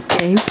cedis.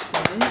 Okay.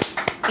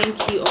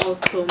 Thank you all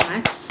so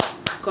much.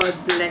 God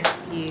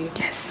bless you.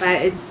 Yes.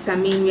 But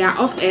we are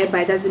off air,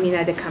 but it doesn't mean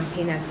that the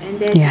campaign has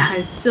ended. Yeah. You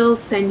can still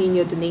send in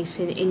your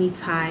donation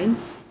anytime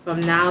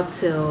from now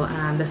till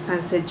the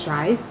Sunset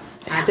Drive.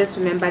 Just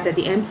remember that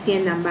the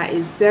MTN number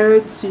is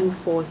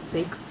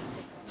 0246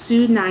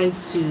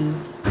 292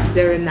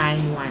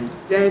 091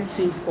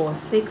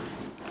 0246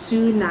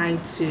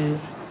 292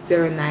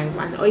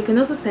 091, or you can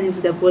also send it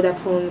to the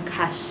Vodafone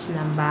cash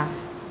number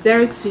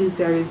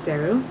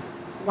 0200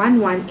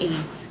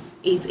 118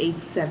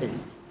 887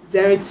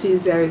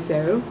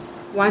 0200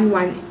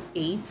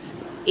 118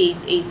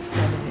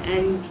 887.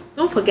 And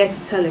don't forget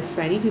to tell a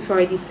friend. If you've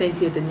already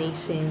sent your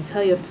donation,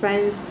 tell your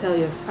friends, tell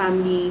your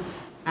family,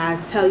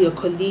 tell your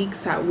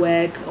colleagues at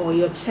work, or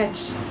your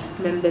church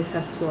members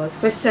as well,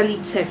 especially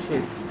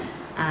churches.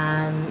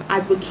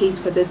 Advocate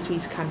for this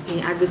Reach campaign,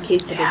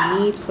 advocate for the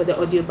need for the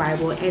audio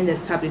Bible and the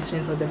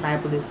establishment of the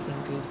Bible listening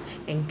groups,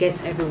 and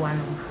get everyone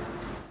on.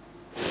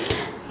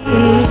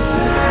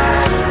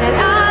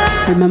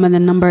 Remember, the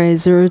number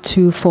is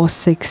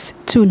 0246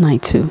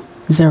 292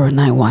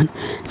 091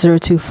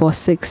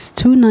 0246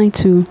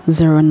 292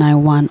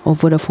 091, or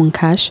Vodafone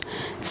Cash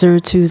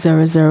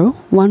 0200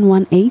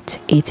 118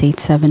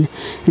 887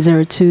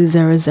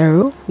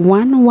 0200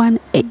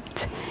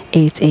 118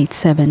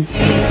 887.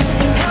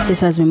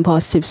 This has been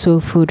Positive Soul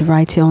Food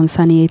right here on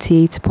Sunny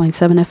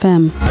 88.7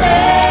 FM.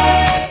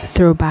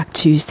 Throwback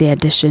Tuesday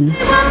edition.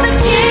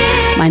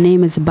 My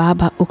name is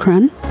Baaba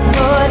Ocran,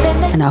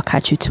 and I'll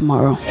catch you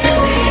tomorrow.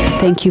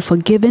 Thank you for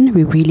giving.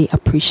 We really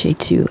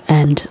appreciate you.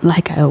 And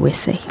like I always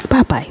say,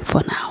 bye-bye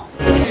for now.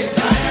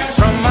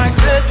 From my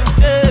cradle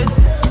days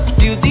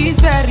till this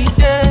very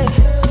day,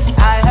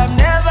 I have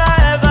never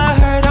ever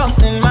heard or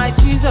seen my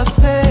Jesus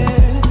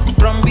face.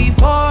 From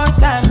before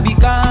time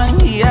began,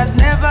 he has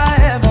never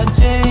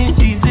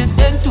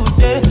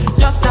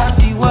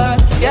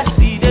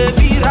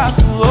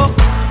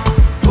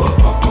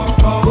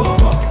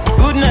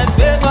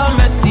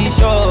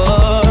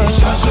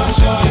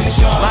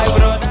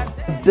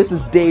This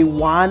is day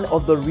 1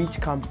 of the Reach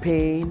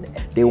campaign.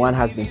 Day 1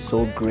 has been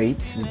so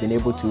great. We've been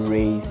able to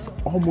raise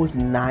almost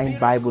 9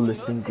 Bible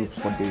listening groups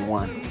for day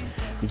 1.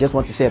 We just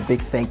want to say a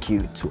big thank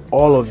you to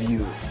all of you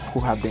who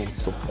have been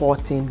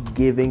supporting,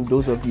 giving,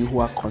 those of you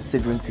who are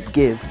considering to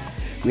give.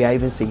 We are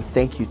even saying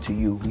thank you to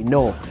you. We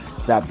know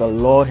that the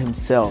Lord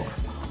himself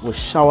will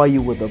shower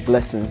you with the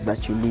blessings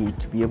that you need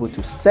to be able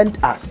to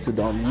send us to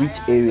the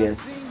unreached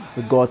areas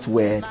with God's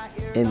word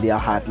in their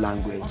heart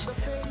language.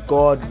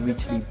 God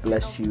richly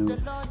bless you,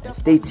 and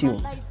stay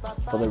tuned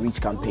for the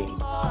Reach campaign.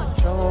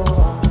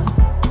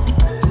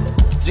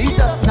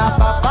 Jesus na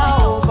Papa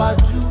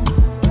overdue.